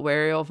a little bit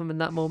wary of him in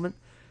that moment.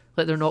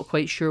 Like, they're not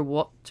quite sure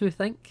what to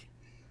think.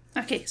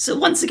 Okay, so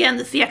once again,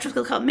 the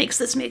theatrical cut makes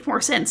this make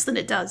more sense than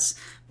it does.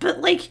 But,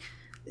 like,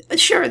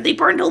 sure, they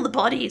burned all the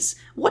bodies.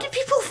 What do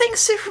people think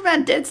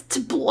Superman did to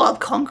blow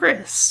up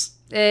Congress?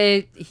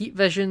 Heat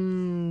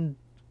Vision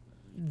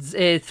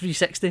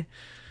 360.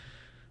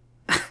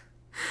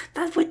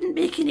 That wouldn't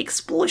make an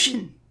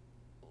explosion.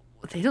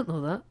 They don't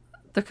know that.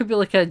 There could be,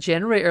 like, a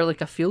generator,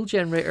 like a fuel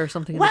generator or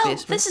something in the Well,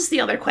 basement. this is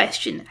the other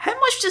question. How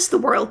much does the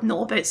world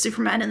know about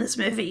Superman in this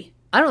movie?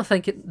 I don't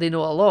think they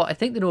know a lot. I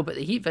think they know about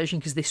the heat vision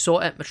because they saw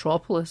it at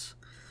Metropolis.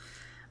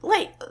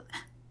 Like,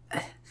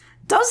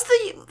 does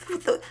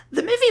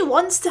the movie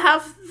wants to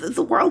have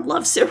the world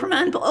love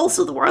Superman, but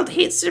also the world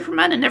hates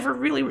Superman and never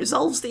really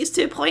resolves these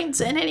 2 points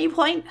at any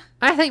point?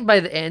 I think by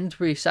the end,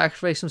 where he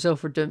sacrificed himself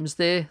for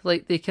Doomsday,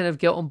 like, they kind of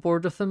get on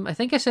board with him. I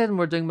think I said when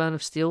we're doing Man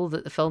of Steel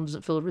that the film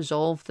doesn't fully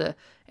resolve the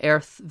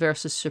Earth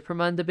versus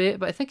Superman debate,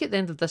 but I think at the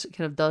end of this it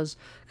kind of does,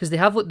 because they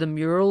have, like, the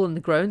mural on the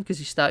ground because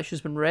his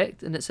statue's been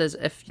wrecked, and it says,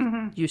 if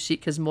you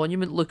seek his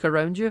monument, look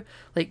around you.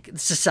 Like,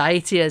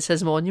 society is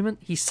his monument.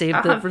 He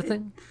saved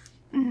everything.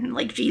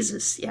 Like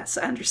Jesus. Yes,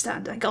 I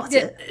understand. I got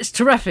Yeah, it. it's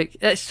terrific.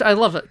 I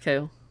love it,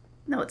 Kyle.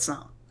 No, it's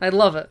not. I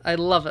love it. I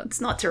love it. It's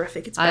not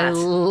terrific. It's I bad.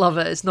 love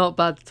it. It's not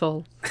bad at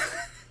all.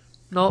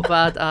 Not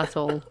bad at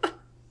all.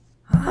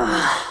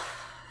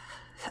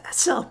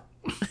 So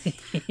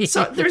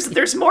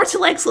there's more to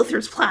Lex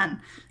Luthor's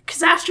plan,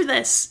 because after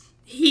this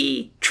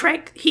he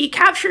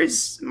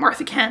captures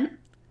Martha Kent.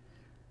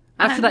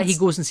 After that, and he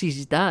goes and sees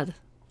his dad,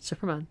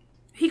 Superman.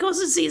 He goes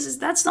and sees his.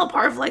 That's not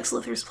part of Lex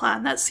Luthor's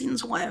plan. That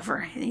scene's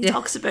whatever. And he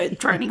talks about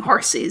drowning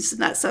horses,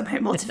 and that somehow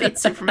motivates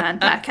Superman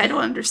back. I don't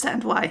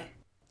understand why.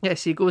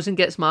 Yes, he goes and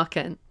gets Ma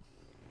Kent.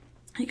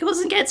 He goes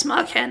and gets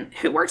Ma Kent,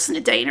 who works in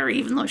a diner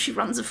even though she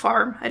runs a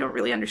farm. I don't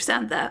really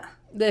understand that.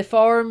 The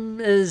farm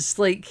is,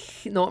 like,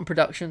 not in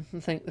production. I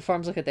think the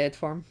farm's like a dead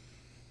farm.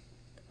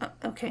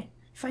 Okay,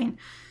 fine,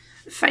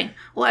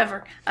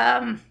 whatever.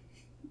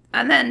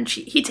 And then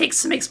he takes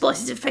some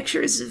exploitative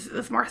pictures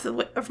of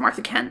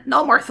Martha Kent,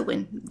 not Martha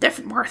Wynne,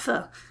 different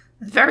Martha.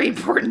 Very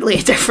importantly,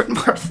 a different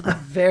Martha.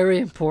 Very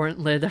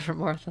importantly, a different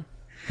Martha.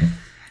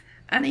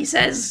 And he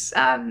says,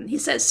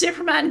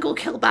 Superman, go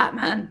kill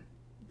Batman.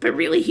 But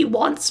really, he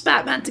wants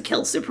Batman to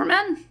kill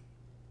Superman.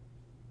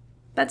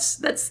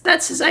 That's Lex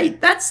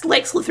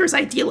Luthor's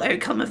ideal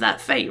outcome of that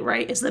fight,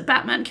 right? Is that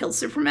Batman kills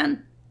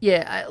Superman?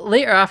 Yeah,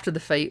 later after the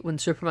fight, when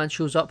Superman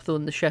shows up though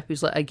in the ship,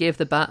 he's like, I gave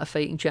the Bat a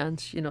fighting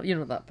chance. You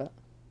know that bit.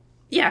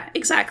 Yeah,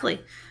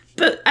 exactly.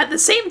 But at the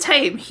same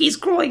time, he's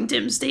growing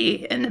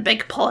Doomsday in a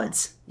big pod.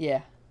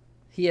 Yeah,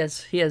 he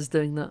is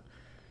doing that.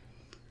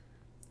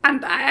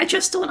 And I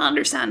just don't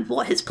understand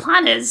what his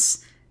plan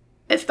is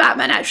if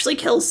Batman actually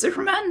kills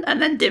Superman and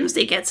then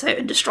Doomsday gets out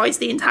and destroys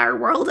the entire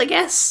world, I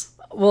guess.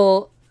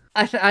 Well,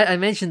 I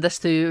mentioned this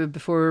to you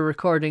before we were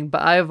recording,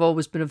 but I've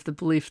always been of the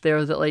belief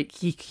there that, like,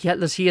 he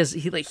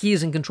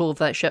is in control of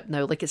that ship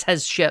now. Like, it's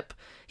his ship.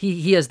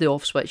 He has the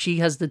off switch. He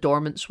has the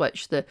dormant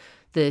switch, the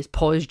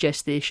pause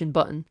gestation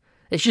button.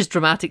 It's just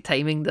dramatic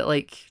timing that,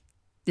 like,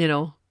 you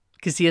know,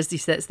 because he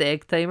sets the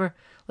egg timer.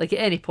 Like, at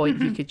any point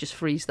he could just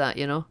freeze that,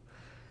 you know.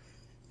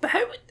 But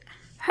how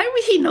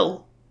would he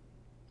know?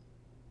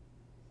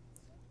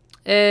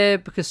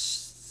 Because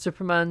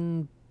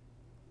Superman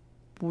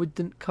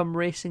wouldn't come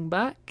racing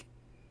back,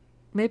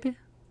 maybe.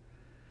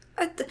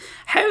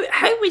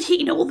 How would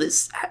he know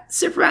this?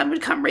 Superman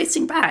would come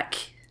racing back.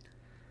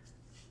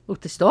 Oh,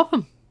 to stop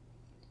him.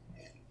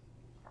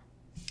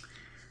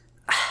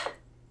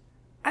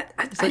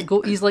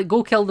 He's like,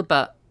 go kill the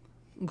Bat.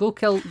 Go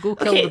kill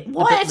Okay, the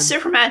what if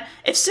Batman.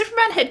 If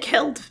Superman had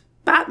killed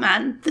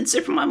Batman, then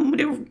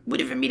Superman would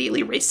have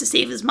immediately raced to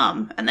save his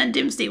mum, and then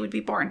Doomsday would be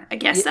born. I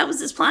guess that was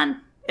his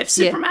plan. If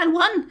Superman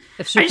won,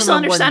 I just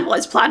don't understand what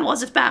his plan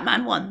was if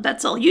Batman won.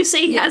 That's all. You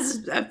say he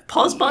has a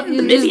pause button.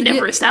 The movie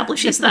never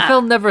establishes that. The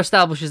film never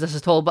establishes this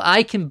at all, but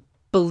I can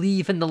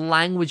believe in the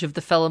language of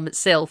the film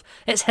itself.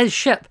 It's his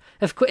ship.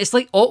 It's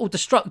like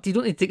auto-destruct. You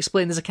don't need to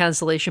explain there's a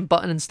cancellation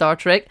button in Star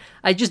Trek.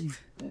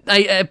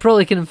 I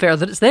probably can infer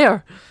that it's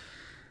there.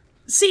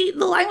 See,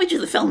 the language of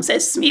the film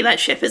says to me that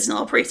ship isn't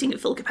operating at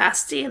full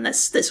capacity, and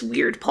this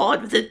weird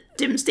pod with the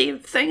Doomsday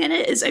thing in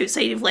it is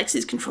outside of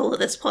Lex's control at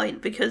this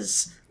point,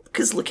 because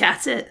look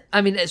at it.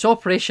 I mean, it's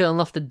operational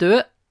enough to do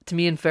it. to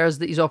me infers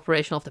that he's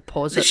operational off the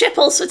pause The it. ship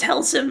also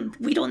tells him,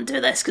 we don't do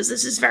this because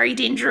this is very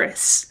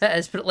dangerous. It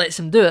is, but it lets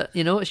him do it,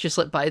 you know? It's just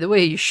like, by the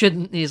way, you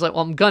shouldn't. And he's like,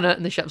 well, I'm gonna.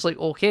 And the ship's like,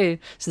 okay.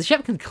 So the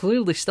ship can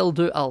clearly still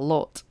do a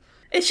lot.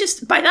 It's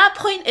just, by that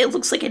point, it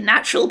looks like a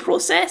natural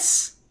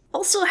process.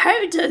 Also,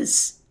 how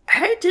does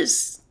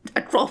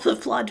a drop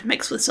of blood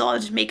mixed with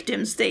sod make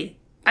doomsday?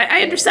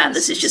 I understand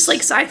this is just like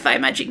sci-fi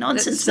magic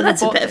nonsense, but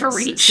that's a bit of a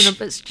reach.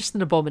 It's just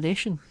an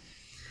abomination.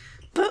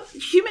 But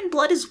human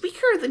blood is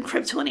weaker than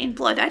Kryptonian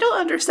blood. I don't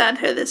understand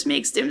how this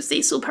makes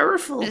doomsday so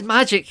powerful. It's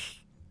magic.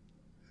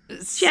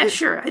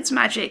 Sure, it's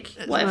magic.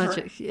 It's Whatever.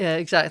 magic. Yeah,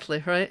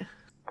 exactly, right?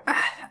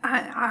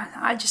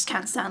 I just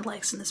can't stand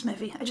Lex in this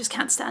movie. I just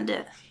can't stand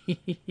it.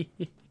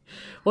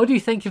 What do you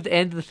think of the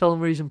end of the film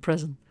where he's in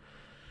prison?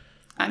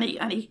 And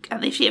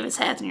they shave his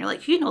head, and you're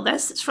like, you know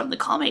this? It's from the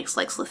comics.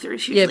 Lex Luthor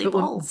is usually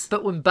bald.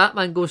 But when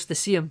Batman goes to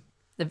see him,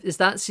 is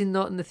that scene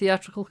not in the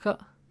theatrical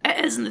cut?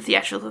 It is in the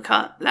theatrical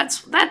cut.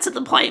 That's at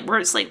the point where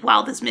it's like,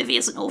 wow, this movie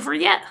isn't over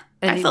yet.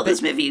 I thought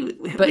this movie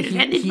would have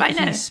ended by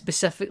now. He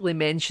specifically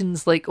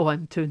mentions, like, oh,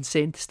 I'm too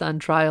insane to stand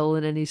trial,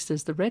 and then he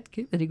says the red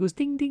cape, and he goes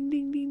ding, ding,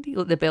 ding, ding, ding,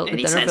 like the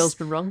dinner bell's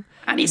been rung.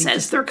 And he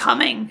says they're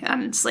coming,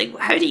 and it's like,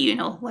 how do you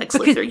know, Lex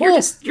Luthor?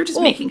 You're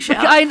just making shit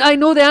up. I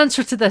know the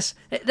answer to this.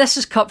 This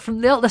is cut from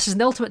this is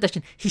an Ultimate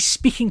Edition. He's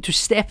speaking to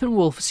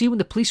Steppenwolf. See when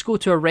the police go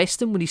to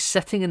arrest him when he's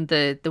sitting in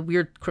the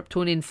weird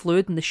Kryptonian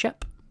fluid in the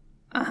ship.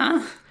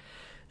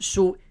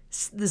 So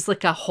there's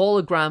like a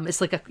hologram.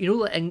 It's like like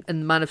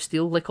in Man of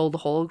Steel, like all the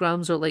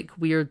holograms are like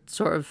weird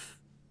sort of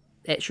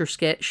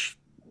etch-a-sketch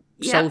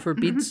silver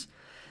beads.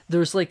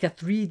 There's like a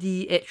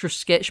 3D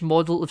etch-a-sketch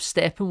model of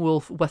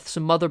Steppenwolf with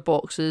some mother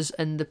boxes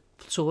and the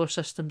solar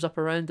systems up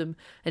around him,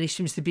 and he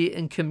seems to be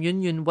in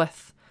communion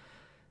with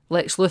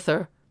Lex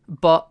Luthor.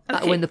 But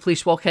when the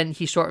police walk in,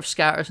 he sort of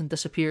scatters and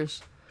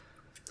disappears.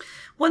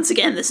 Once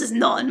again, this is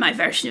not in my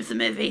version of the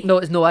movie.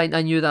 No,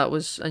 I knew that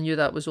was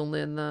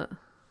only in that.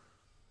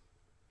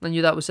 I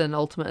knew that was an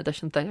Ultimate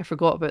Edition thing. I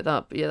forgot about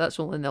that, but yeah,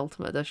 that's only in the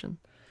Ultimate Edition.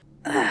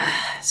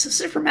 So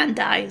Superman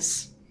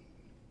dies.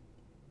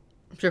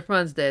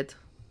 Superman's dead.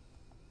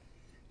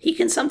 He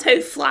can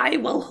somehow fly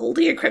while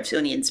holding a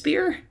Kryptonian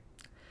spear.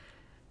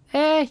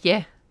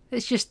 Yeah.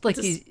 It's just like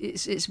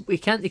he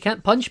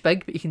can't punch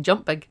big, but he can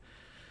jump big.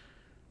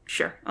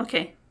 Sure,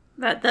 okay.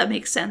 That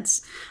makes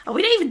sense. Oh,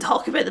 we didn't even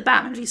talk about the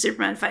Batman v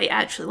Superman fight,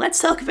 actually.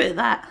 Let's talk about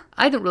that.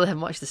 I don't really have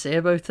much to say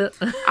about it.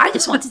 I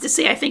just wanted to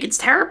say I think it's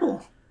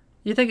terrible.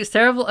 You think it's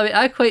terrible? I mean,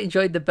 I quite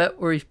enjoyed the bit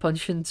where he's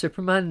punching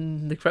Superman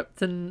and the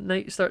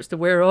kryptonite starts to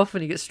wear off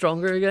and he gets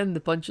stronger again, the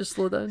punches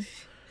slow down.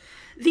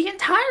 The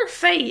entire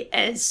fight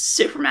is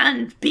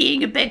Superman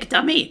being a big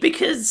dummy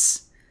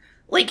because,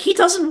 like, he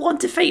doesn't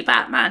want to fight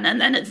Batman, and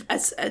then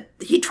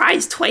he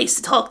tries twice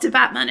to talk to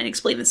Batman and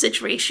explain the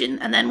situation,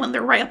 and then when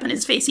they're right up in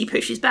his face, he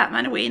pushes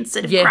Batman away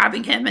instead of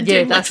grabbing him and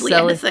doing literally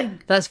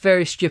anything. That's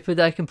very stupid.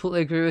 I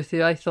completely agree with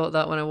you. I thought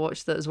that when I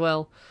watched it as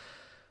well.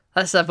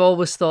 I've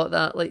always thought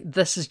that, like,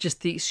 this is just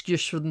the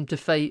excuse for them to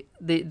fight.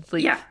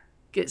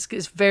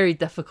 It's very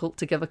difficult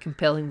to give a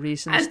compelling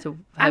reason as to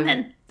how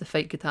the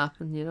fight could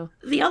happen, you know?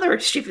 The other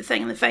stupid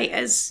thing in the fight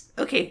is,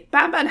 okay,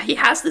 Batman, he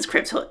has this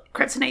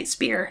kryptonite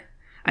spear,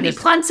 and he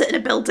plants it in a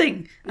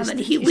building, and then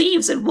he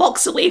leaves and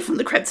walks away from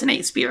the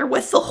kryptonite spear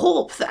with the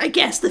hope that I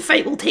guess the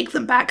fight will take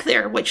them back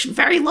there, which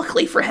very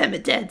luckily for him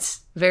it did.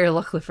 Very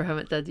luckily for him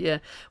it did, yeah.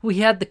 Well,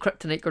 he had the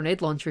kryptonite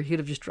grenade launcher, he'd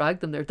have just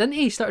dragged them there. Didn't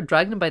he? He started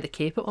dragging them by the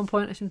cape at one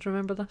point, I seem to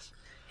remember this.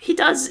 He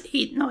does.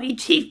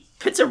 He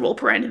puts a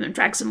rope around him and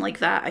drags him like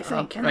that, I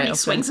think, and then he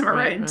swings him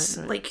around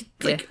like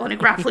on a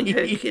grappling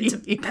hook into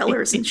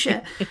pillars and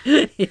shit.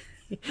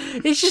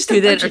 It's just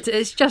good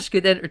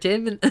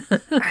entertainment.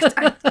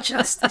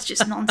 It's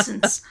just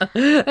nonsense.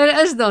 It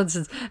is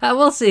nonsense. I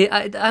will say,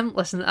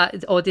 listen,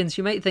 audience,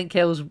 you might think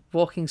Kel's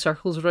walking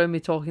circles around me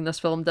talking this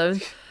film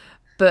down,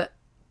 but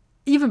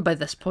even by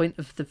this point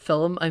of the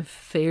film, I'm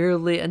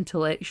fairly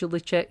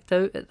intellectually checked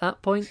out at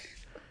that point.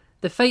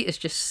 The fight is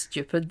just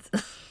stupid.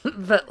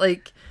 But,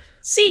 like,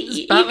 see,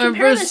 you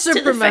compare this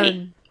to the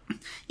fight.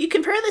 You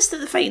compare this to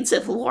the fight in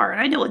Civil War,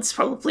 and I know it's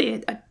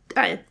probably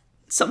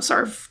some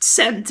sort of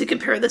sin to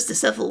compare this to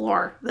Civil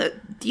War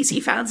that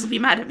DC fans will be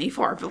mad at me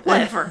for, but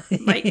whatever.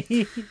 Like,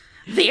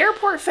 the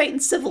airport fight in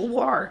Civil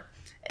War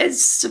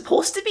is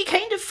supposed to be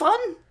kind of fun,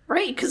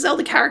 right? Because all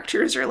the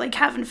characters are, like,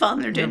 having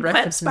fun. They're doing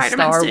quips.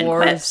 Spider-Man's doing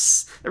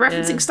quips. They're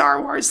referencing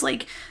Star Wars.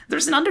 Like,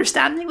 there's an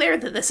understanding there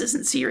that this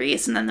isn't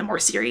serious, and then the more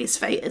serious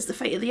fight is the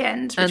fight at the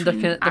end. And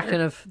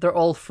they're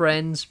all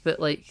friends, but,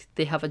 like,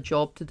 they have a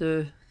job to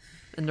do.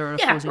 And they're on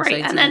opposing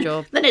sides of the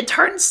job. Then it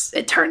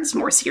turns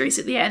more serious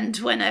at the end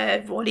when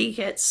Roddy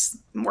gets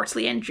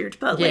mortally injured.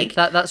 But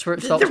that's where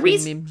it stops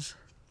being memes.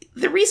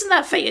 The reason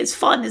that fight is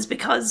fun is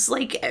because,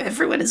 like,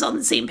 everyone is on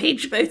the same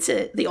page about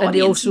it. The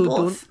audience and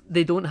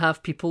they also don't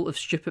have people of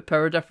stupid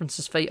power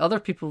differences fight other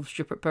people of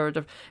stupid power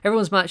differences.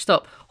 Everyone's matched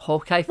up.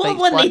 Hawkeye fights Well,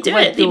 when Black they do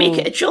Widow. it, they make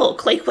it a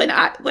joke. Like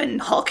when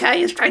Hawkeye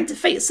is trying to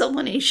fight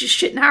someone and he's just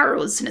shooting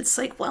arrows, and it's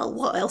like, well,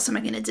 what else am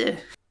I going to do?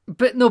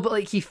 But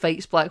like, he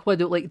fights Black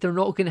Widow. Like, they're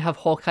not going to have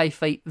Hawkeye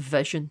fight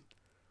Vision.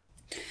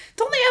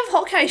 Don't they have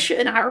Hawkeye shoot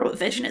an arrow at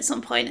Vision at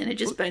some point and it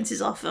just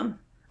bounces off him?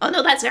 Oh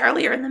no, that's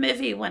earlier in the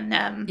movie when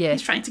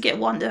he's trying to get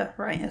Wanda.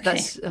 Right, okay.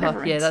 That's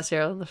that's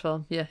earlier in the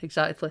film. Yeah,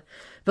 exactly.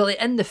 But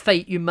like in the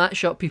fight, you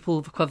match up people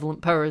with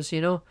equivalent powers.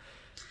 You know,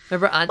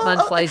 remember Ant-Man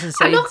flies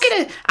inside.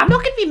 I'm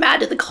not gonna be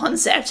mad at the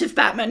concept of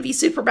Batman v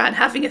Superman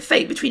having a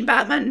fight between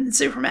Batman and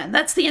Superman.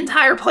 That's the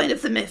entire point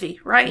of the movie,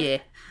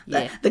 right?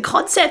 Yeah. The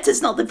concept is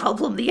not the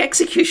problem. The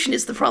execution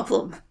is the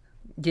problem.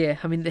 Yeah,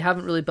 I mean they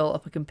haven't really built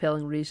up a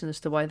compelling reason as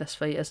to why this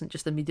fight isn't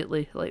just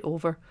immediately like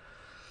over.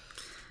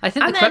 I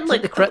think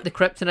the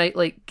kryptonite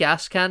like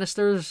gas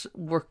canisters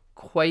were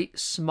quite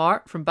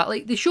smart from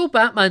like they show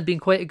Batman being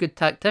quite a good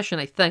tactician.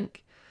 I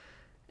think,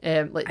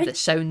 the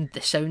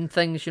sound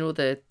things, you know,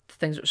 the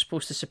things that were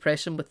supposed to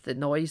suppress him with the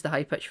noise, the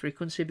high pitched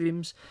frequency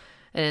beams,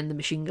 and the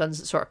machine guns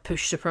that sort of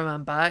push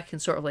Superman back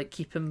and sort of like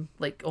keep him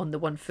like on the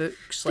 1 foot.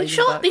 They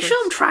show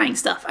him trying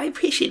stuff. I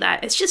appreciate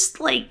that. It's just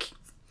like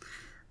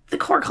the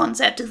core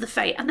concept of the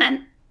fight, and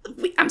then.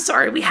 I'm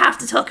sorry, we have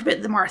to talk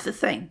about the Martha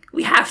thing.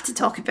 We have to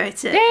talk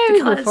about it. Yeah, we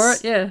go for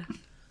it, yeah.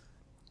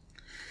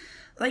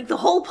 Like, the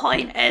whole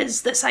point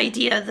is this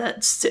idea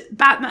that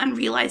Batman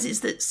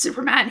realizes that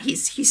Superman,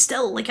 he's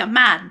still, like, a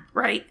man,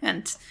 right?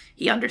 And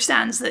he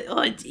understands that,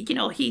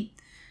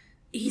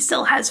 he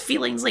still has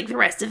feelings like the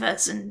rest of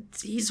us, and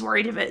he's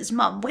worried about his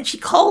mum. When she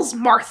calls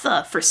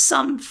Martha, for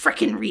some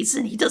frickin'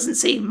 reason, he doesn't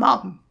say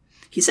mum.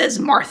 He says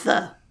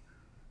Martha.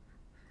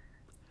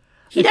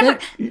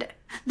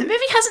 The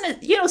movie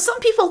hasn't, some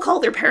people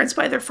call their parents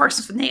by their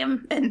first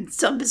name in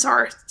some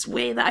bizarre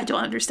way that I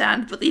don't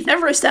understand, but they've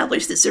never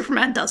established that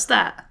Superman does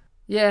that.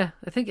 Yeah,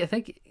 I don't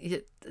think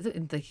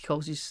he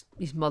calls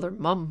his mother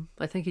mum.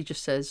 I think he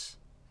just says,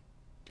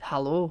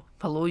 hello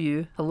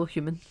you, hello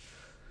human.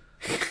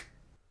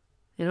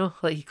 You know,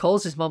 like he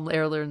calls his mum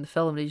earlier in the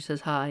film and he just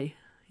says hi,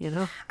 you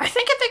know? I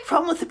think a big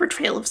problem with the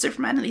portrayal of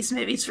Superman in these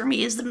movies for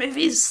me is the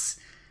movies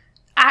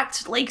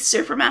act like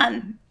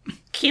Superman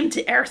came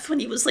to Earth when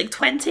he was like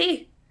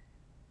 20.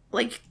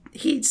 Like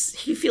he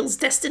feels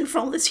distant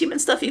from all this human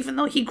stuff, even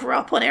though he grew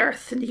up on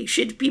Earth and he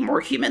should be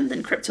more human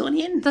than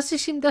Kryptonian. Does he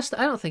seem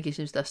distant? I don't think he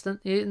seems distant.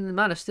 In the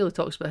Man of Steel, he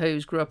talks about how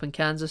he grew up in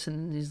Kansas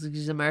and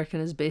he's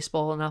American as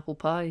baseball and apple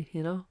pie.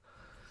 You know.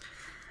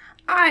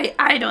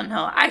 I don't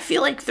know. I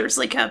feel like there's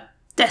like a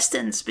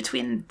distance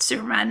between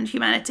Superman and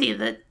humanity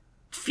that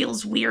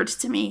feels weird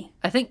to me.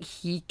 I think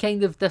he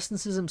kind of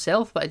distances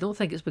himself, but I don't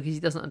think it's because he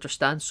doesn't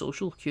understand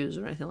social cues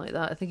or anything like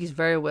that. I think he's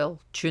very well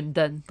tuned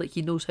in, like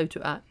he knows how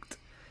to act.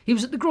 He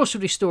was at the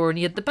grocery store and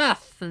he had the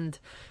bath and,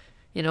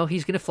 you know,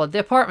 he's going to flood the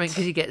apartment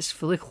because he gets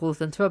fully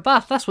clothed into a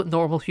bath. That's what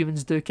normal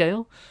humans do,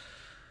 Kyle.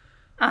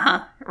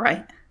 Uh-huh,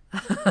 right.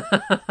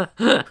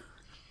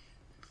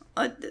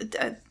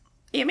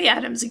 Amy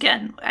Adams,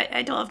 again,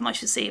 I don't have much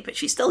to say, but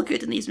she's still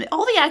good in these.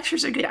 All the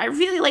actors are good. I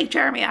really like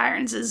Jeremy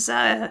Irons as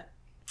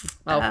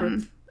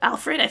Alfred.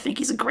 I think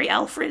he's a great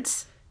Alfred.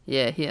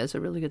 Yeah, he is a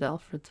really good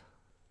Alfred.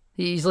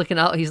 He's like an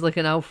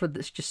Alfred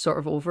that's just sort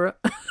of over it.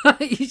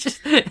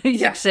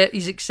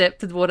 He's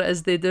accepted what it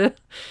is they do.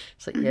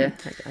 It's like, yeah,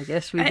 I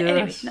guess we do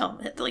this. No,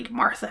 like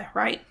Martha,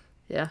 right?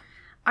 Yeah.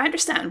 I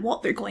understand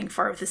what they're going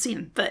for with the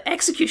scene, but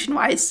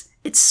execution-wise,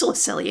 it's so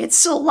silly. It's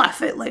so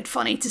laugh-out-loud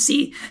funny to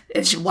see.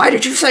 Why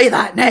did you say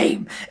that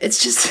name?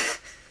 It's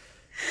just...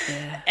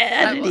 Yeah.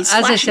 And he's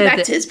flashing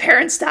back to his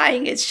parents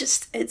dying. It's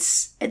just,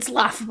 it's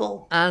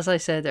laughable. As I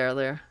said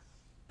earlier,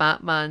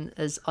 Batman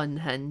is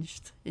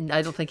unhinged. And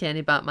I don't think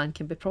any Batman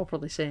can be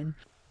properly sane.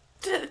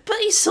 But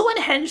he's so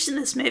unhinged in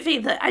this movie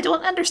that I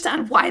don't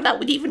understand why that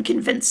would even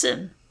convince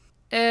him.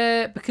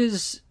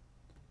 Because,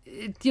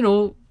 you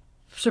know,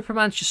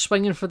 Superman's just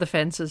swinging for the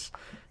fences.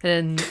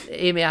 And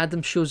Amy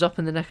Adams shows up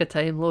in the nick of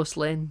time. Lois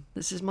Lane.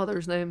 That's his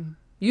mother's name.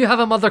 You have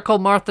a mother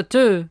called Martha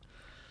too.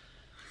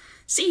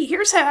 See,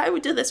 here's how I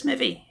would do this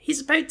movie.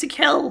 He's about to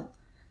kill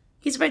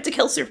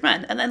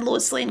Superman, and then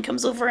Lois Lane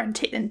comes over and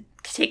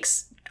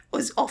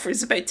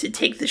offers about to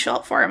take the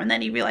shot for him, and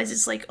then he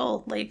realizes, like,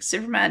 oh, like,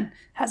 Superman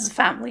has a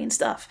family and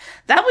stuff.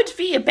 That would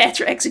be a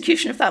better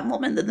execution of that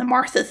moment than the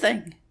Martha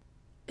thing.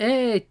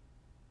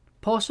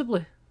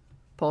 Possibly.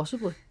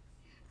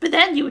 But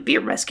then you would be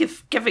at risk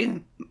of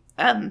giving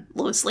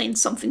Lois Lane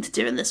something to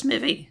do in this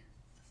movie.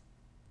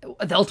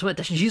 The Ultimate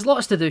Edition, she's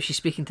lots to do. She's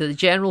speaking to the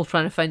general,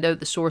 trying to find out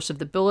the source of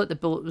the bullet. The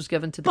bullet was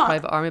given to the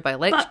private army by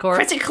LexCorp.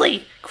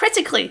 But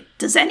critically,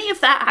 does any of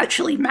that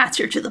actually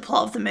matter to the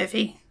plot of the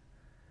movie?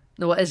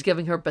 No, it is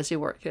giving her busy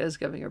work.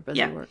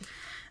 Work.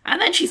 And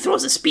then she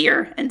throws a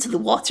spear into the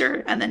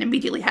water and then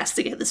immediately has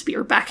to get the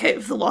spear back out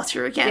of the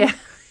water again.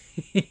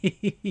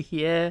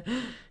 Yeah.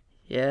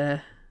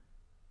 Yeah.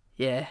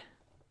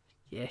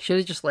 Should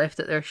have just left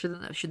it there.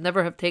 Should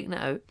never have taken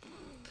it out.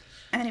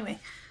 Anyway,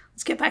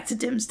 let's get back to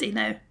Doomsday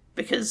now,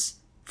 because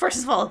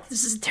first of all,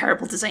 this is a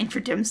terrible design for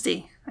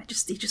Doomsday.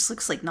 He just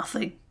looks like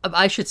nothing.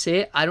 I should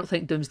say, I don't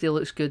think Doomsday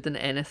looks good in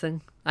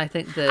anything. I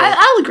think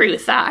I'll agree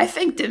with that. I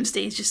think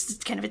Doomsday is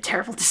just kind of a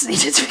terrible design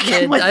to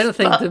begin with. I don't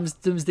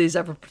think Doomsday's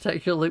ever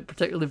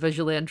particularly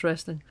visually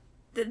interesting.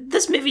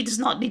 This movie does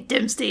not need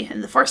Doomsday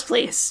in the first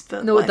place,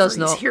 but No, it does whatever,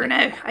 not. he's here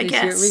now, I He's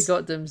guess. here. We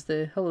got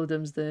Doomsday. Hello,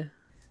 Doomsday.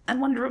 And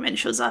Wonder Woman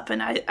shows up,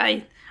 and I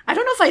don't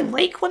know if I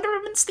like Wonder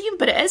Woman's theme,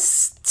 but it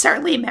is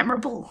certainly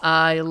memorable.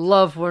 I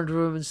love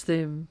Wonder Woman's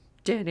theme.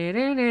 Oh,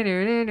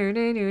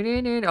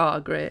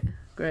 great.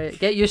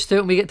 Get used to it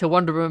when we get to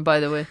Wonder Woman, by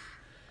the way.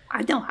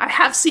 I know, I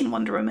have seen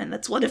Wonder Woman.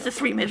 That's one of the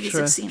 3 movies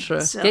I've seen.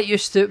 True. So. Get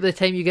used to it by the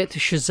time you get to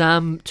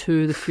Shazam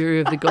 2, The Fury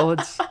of the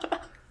Gods.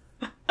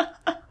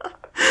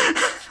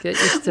 Get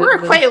used to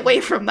We're it. quite away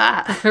from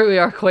that. We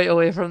are quite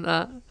away from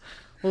that.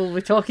 Well,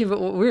 we're talking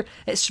about what we're...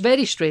 It's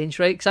very strange,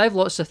 right? Because I have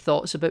lots of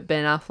thoughts about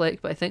Ben Affleck,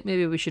 but I think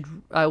maybe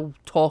I'll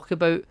talk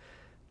about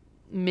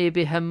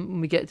maybe him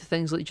when we get to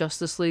things like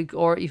Justice League,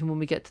 or even when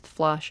we get to The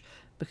Flash,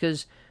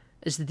 because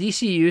as the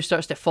DCU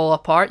starts to fall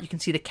apart, you can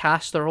see the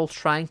cast are all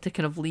trying to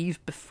kind of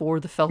leave before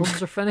the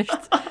films are finished.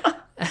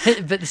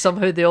 But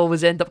somehow they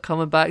always end up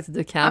coming back to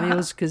do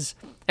cameos because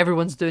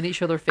everyone's doing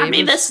each other favors. I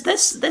mean,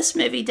 this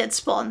movie did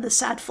spawn the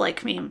sad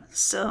flick meme,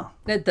 so...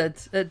 It did.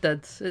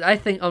 I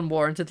think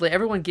unwarrantedly.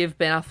 Everyone gave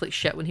Ben Affleck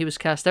shit when he was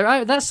cast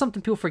out. That's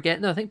something people forget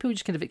now. I think people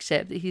just kind of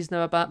accept that he's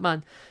now a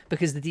Batman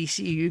because the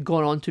DCU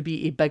gone on to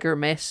be a bigger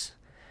mess.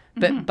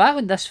 But back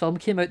when this film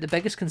came out, the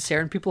biggest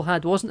concern people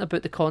had wasn't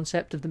about the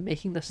concept of them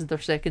making this as their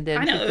second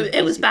entry. I know,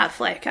 it was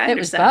Batfleck, I understand. It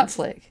was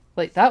Batfleck.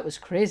 Like, that was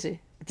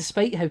crazy.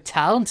 Despite how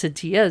talented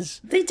he is.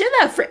 They did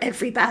that for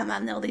every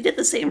Batman, though. They did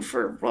the same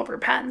for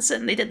Robert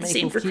Pattinson. They did the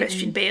same for Keaton.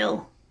 Christian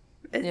Bale.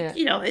 Yeah.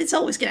 You know, it's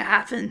always going to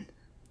happen.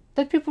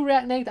 Did people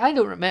react negative? I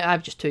don't remember.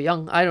 I'm just too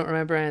young. I don't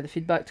remember any of the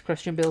feedback to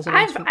Christian Bale's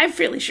announcement. I'm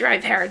fairly sure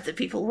I've heard that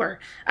people were...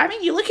 I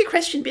mean, you look at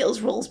Christian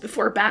Bale's roles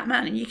before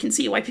Batman and you can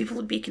see why people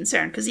would be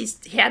concerned, because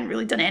he hadn't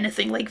really done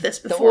anything like this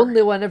The before.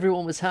 only one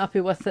everyone was happy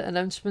with the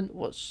announcement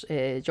was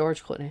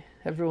George Clooney.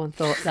 Everyone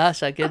thought,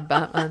 that's a good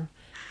Batman.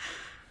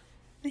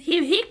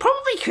 He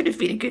probably could have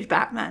been a good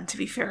Batman, to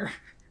be fair.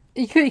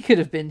 He could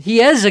have been.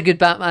 He is a good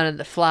Batman in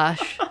The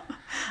Flash.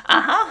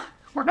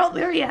 We're not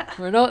there yet.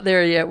 We're not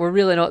there yet. We're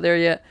really not there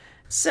yet.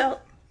 So,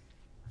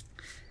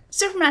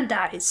 Superman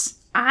dies,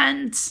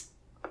 and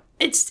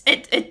it's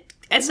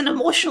an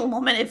emotional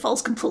moment. It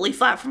falls completely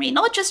flat for me.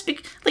 Not just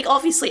like,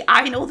 obviously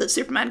I know that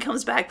Superman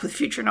comes back with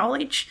future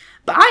knowledge,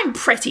 but I'm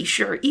pretty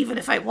sure even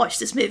if I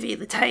watched this movie at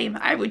the time,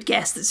 I would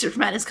guess that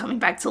Superman is coming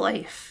back to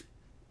life.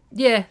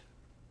 Yeah.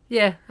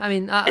 I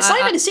mean, it's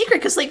not even a secret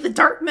because like the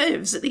dirt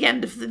moves at the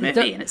end of the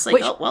movie, and it's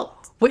like, oh well.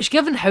 Which,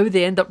 given how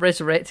they end up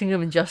resurrecting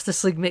him in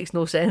Justice League, makes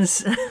no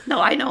sense. No,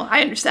 I know,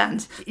 I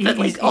understand, but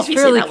like he's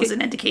obviously that was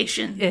an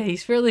indication. Yeah,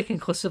 he's fairly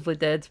conclusively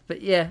dead.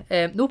 But yeah,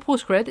 no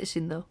post-credit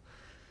scene though.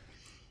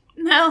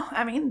 No,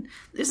 I mean,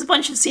 there's a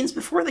bunch of scenes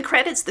before the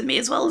credits that may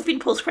as well have been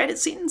post-credit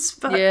scenes,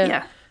 but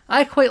yeah.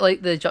 I quite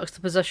like the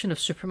juxtaposition of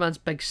Superman's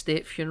big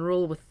state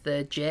funeral with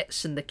the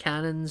jets and the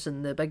cannons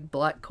and the big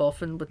black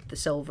coffin with the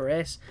silver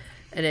S,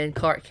 and then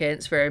Clark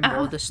Kent's very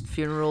modest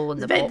funeral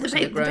and the box on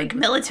the ground. The big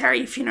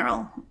military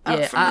funeral from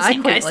the I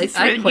same guys that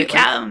threw Nuke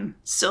at him.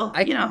 So,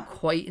 I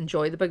quite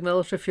enjoy the big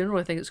military funeral.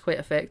 I think it's quite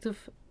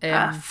effective.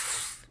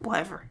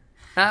 Whatever.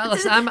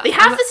 Listen, they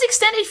have this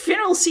extended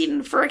funeral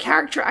scene for a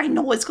character I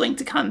know is going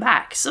to come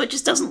back, so it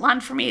just doesn't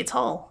land for me at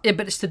all. Yeah,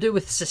 but it's to do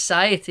with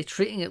society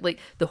treating it like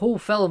the whole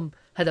film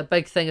had a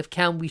big thing of,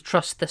 can we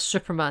trust this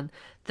Superman?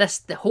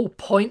 The whole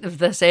point of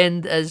this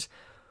end is,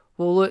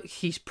 well, look,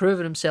 he's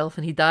proven himself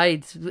and he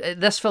died.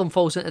 This film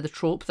falls into the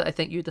trope that I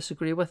think you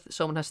disagree with, that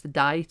someone has to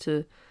die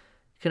to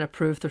kind of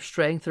prove their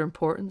strength or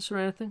importance or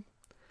anything.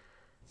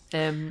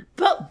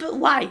 But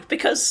why?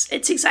 Because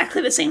it's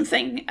exactly the same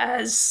thing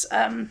as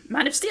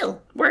Man of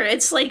Steel, where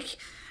it's like,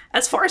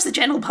 as far as the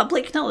general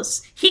public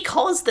knows, he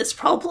caused this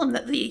problem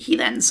that he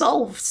then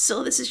solved.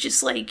 So this is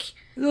just like,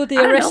 no, they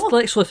arrested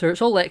Lex Luthor.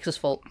 It's all Lex's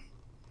fault.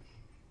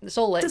 It's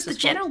all Lex's fault.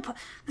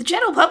 The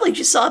general public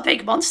just saw a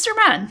big monster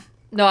man.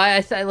 No,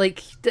 I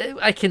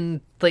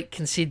can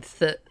concede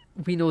that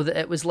we know that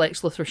it was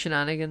Lex Luthor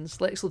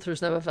shenanigans. Lex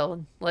Luthor's now a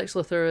villain. Lex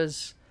Luthor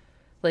is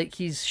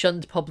he's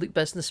shunned public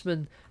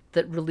businessman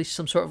that released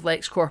some sort of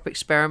LexCorp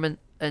experiment,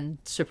 and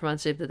Superman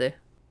saved the day.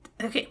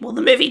 Okay, well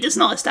the movie does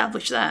not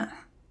establish that.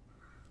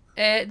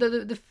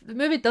 The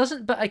movie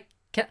doesn't, but I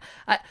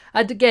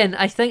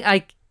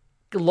think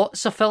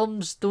lots of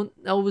films don't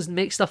always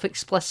make stuff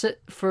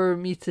explicit for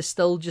me to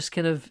still just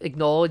kind of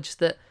acknowledge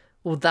that,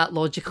 well, that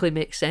logically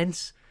makes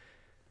sense.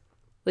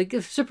 Like,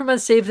 if Superman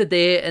saved the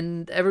day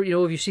and if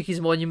you seek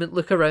his monument,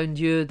 look around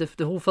you,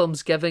 the whole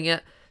film's giving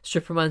it,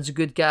 Superman's a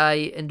good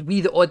guy, and we,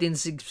 the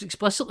audience,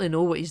 explicitly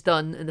know what he's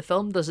done, and the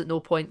film does at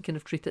no point kind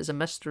of treat it as a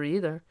mystery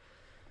either.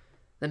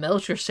 The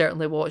military are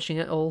certainly watching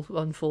it all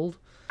unfold.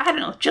 I don't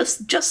know,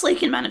 just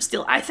like in Man of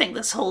Steel, I think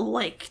this whole,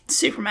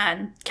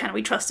 Superman, can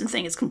we trust him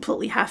thing is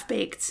completely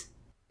half-baked.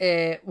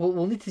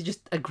 We'll need to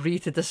just agree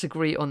to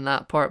disagree on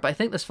that part, but I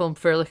think this film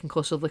fairly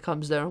conclusively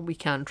comes down, we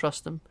can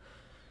trust him.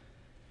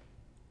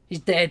 He's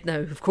dead now.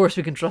 Of course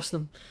we can trust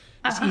him.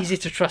 It's easy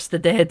to trust the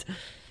dead.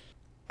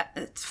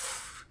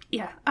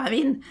 Yeah, I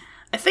mean,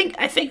 I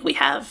think we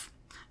have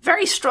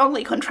very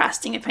strongly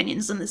contrasting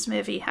opinions on this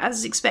movie,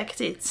 as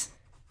expected.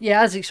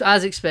 Yeah,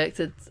 as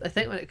expected. I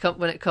think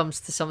when it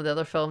comes to some of the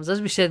other films,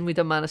 as we said when we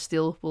did Man of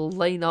Steel, we'll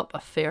line up a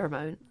fair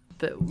amount,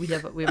 but we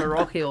have a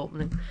rocky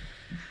opening.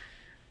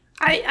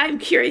 I'm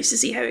curious to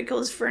see how it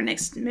goes for our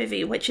next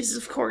movie, which is,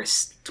 of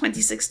course,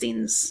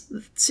 2016's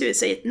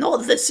Suicide...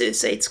 Not the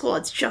Suicide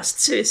Squad,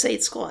 just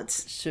Suicide Squad.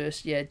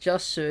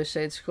 Just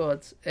Suicide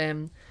Squad.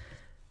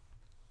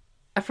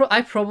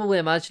 I probably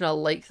imagine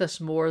I'll like this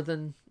more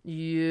than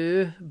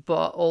you,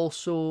 but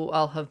also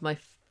I'll have my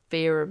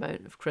fair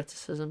amount of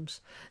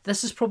criticisms.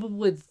 This is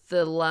probably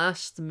the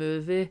last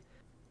movie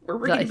where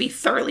we're going to be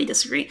thoroughly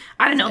disagreeing.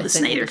 I don't know, the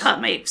Snyder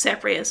Cut might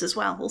separate us as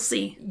well. We'll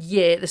see.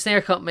 Yeah, the Snyder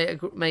Cut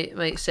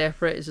might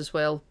separate us as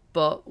well,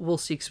 but we'll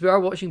see, because we are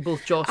watching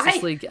both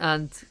Justice League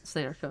and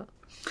Snyder Cut.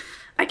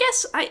 I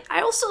guess I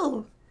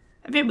also,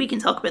 maybe we can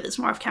talk about this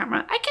more off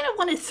camera, I kind of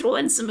want to throw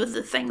in some of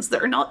the things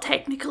that are not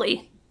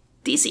technically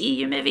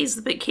DCEU movies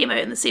that came out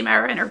in the same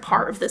era and are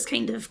part of this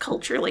kind of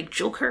culture, like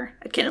Joker.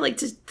 I'd kind of like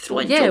to throw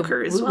in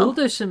Joker as well. We'll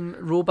do some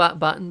Robot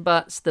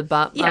Bats, the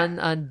Batman,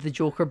 and the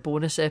Joker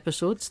bonus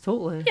episodes,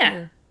 totally.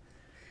 Yeah.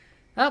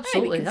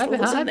 Absolutely.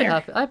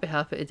 I'd be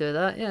happy to do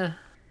that, yeah.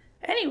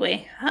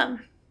 Anyway,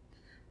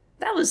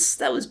 that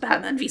was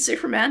Batman v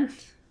Superman.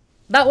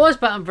 That was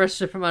Batman vs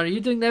Superman. Are you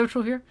doing the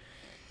outro here?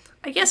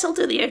 I guess I'll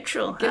do the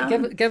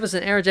outro. Give us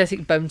an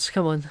energetic bounce,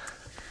 come on.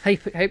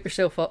 Hype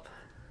yourself up.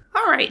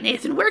 Alright,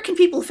 Nathan, where can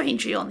people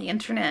find you on the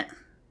internet?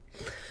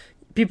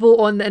 People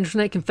on the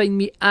internet can find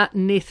me at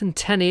Nathan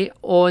Tinney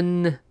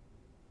on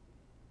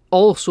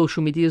all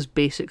social medias,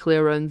 basically,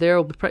 around there.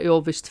 It'll be pretty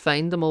obvious to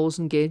find. I'm always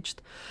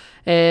engaged.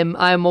 I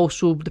am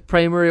also the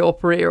primary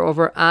operator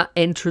over at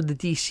Enter the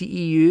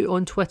DCEU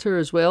on Twitter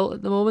as well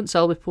at the moment, so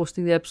I'll be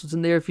posting the episodes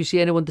in there. If you see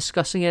anyone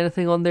discussing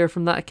anything on there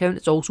from that account,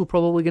 it's also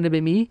probably going to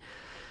be me.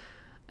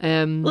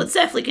 Well, it's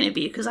definitely going to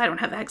be, because I don't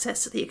have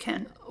access to the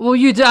account. Well,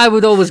 you do. I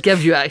would always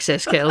give you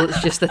access, Kyle.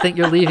 It's just I think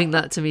you're leaving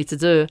that to me to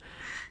do.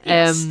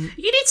 Yes.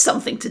 You need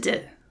something to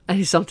do. I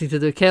need something to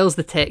do. Kyle's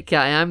the tech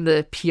guy. I'm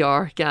the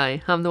PR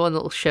guy. I'm the one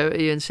that'll shout at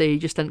you and say you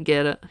just didn't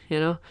get it, you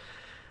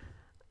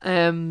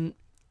know?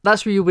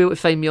 That's where you'll be able to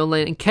find me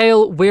online. And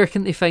Kyle, where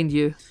can they find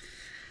you?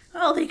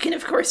 Well, they can,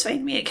 of course,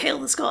 find me at Kyle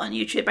the Scott on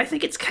YouTube. I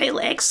think it's Kyle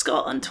X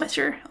Scott on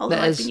Twitter, although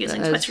I've been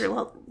using Twitter a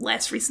lot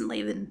less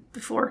recently than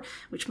before,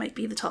 which might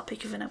be the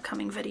topic of an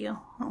upcoming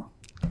video. I'll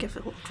give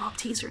it a little drop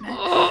teaser now.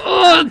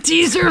 Oh,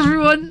 teaser,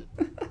 everyone!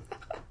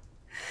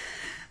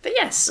 But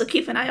yes, so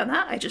keep an eye on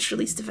that. I just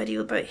released a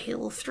video about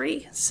Halo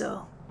 3,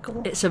 so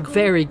go It's a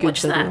very good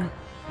watch video. That.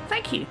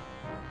 Thank you.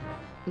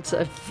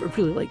 I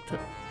really liked it.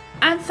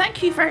 And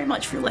thank you very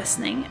much for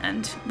listening,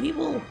 and we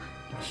will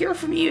hear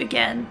from you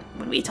again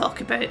when we talk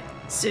about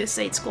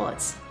Suicide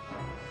Squads.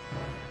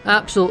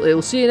 Absolutely.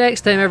 We'll see you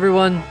next time,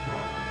 everyone.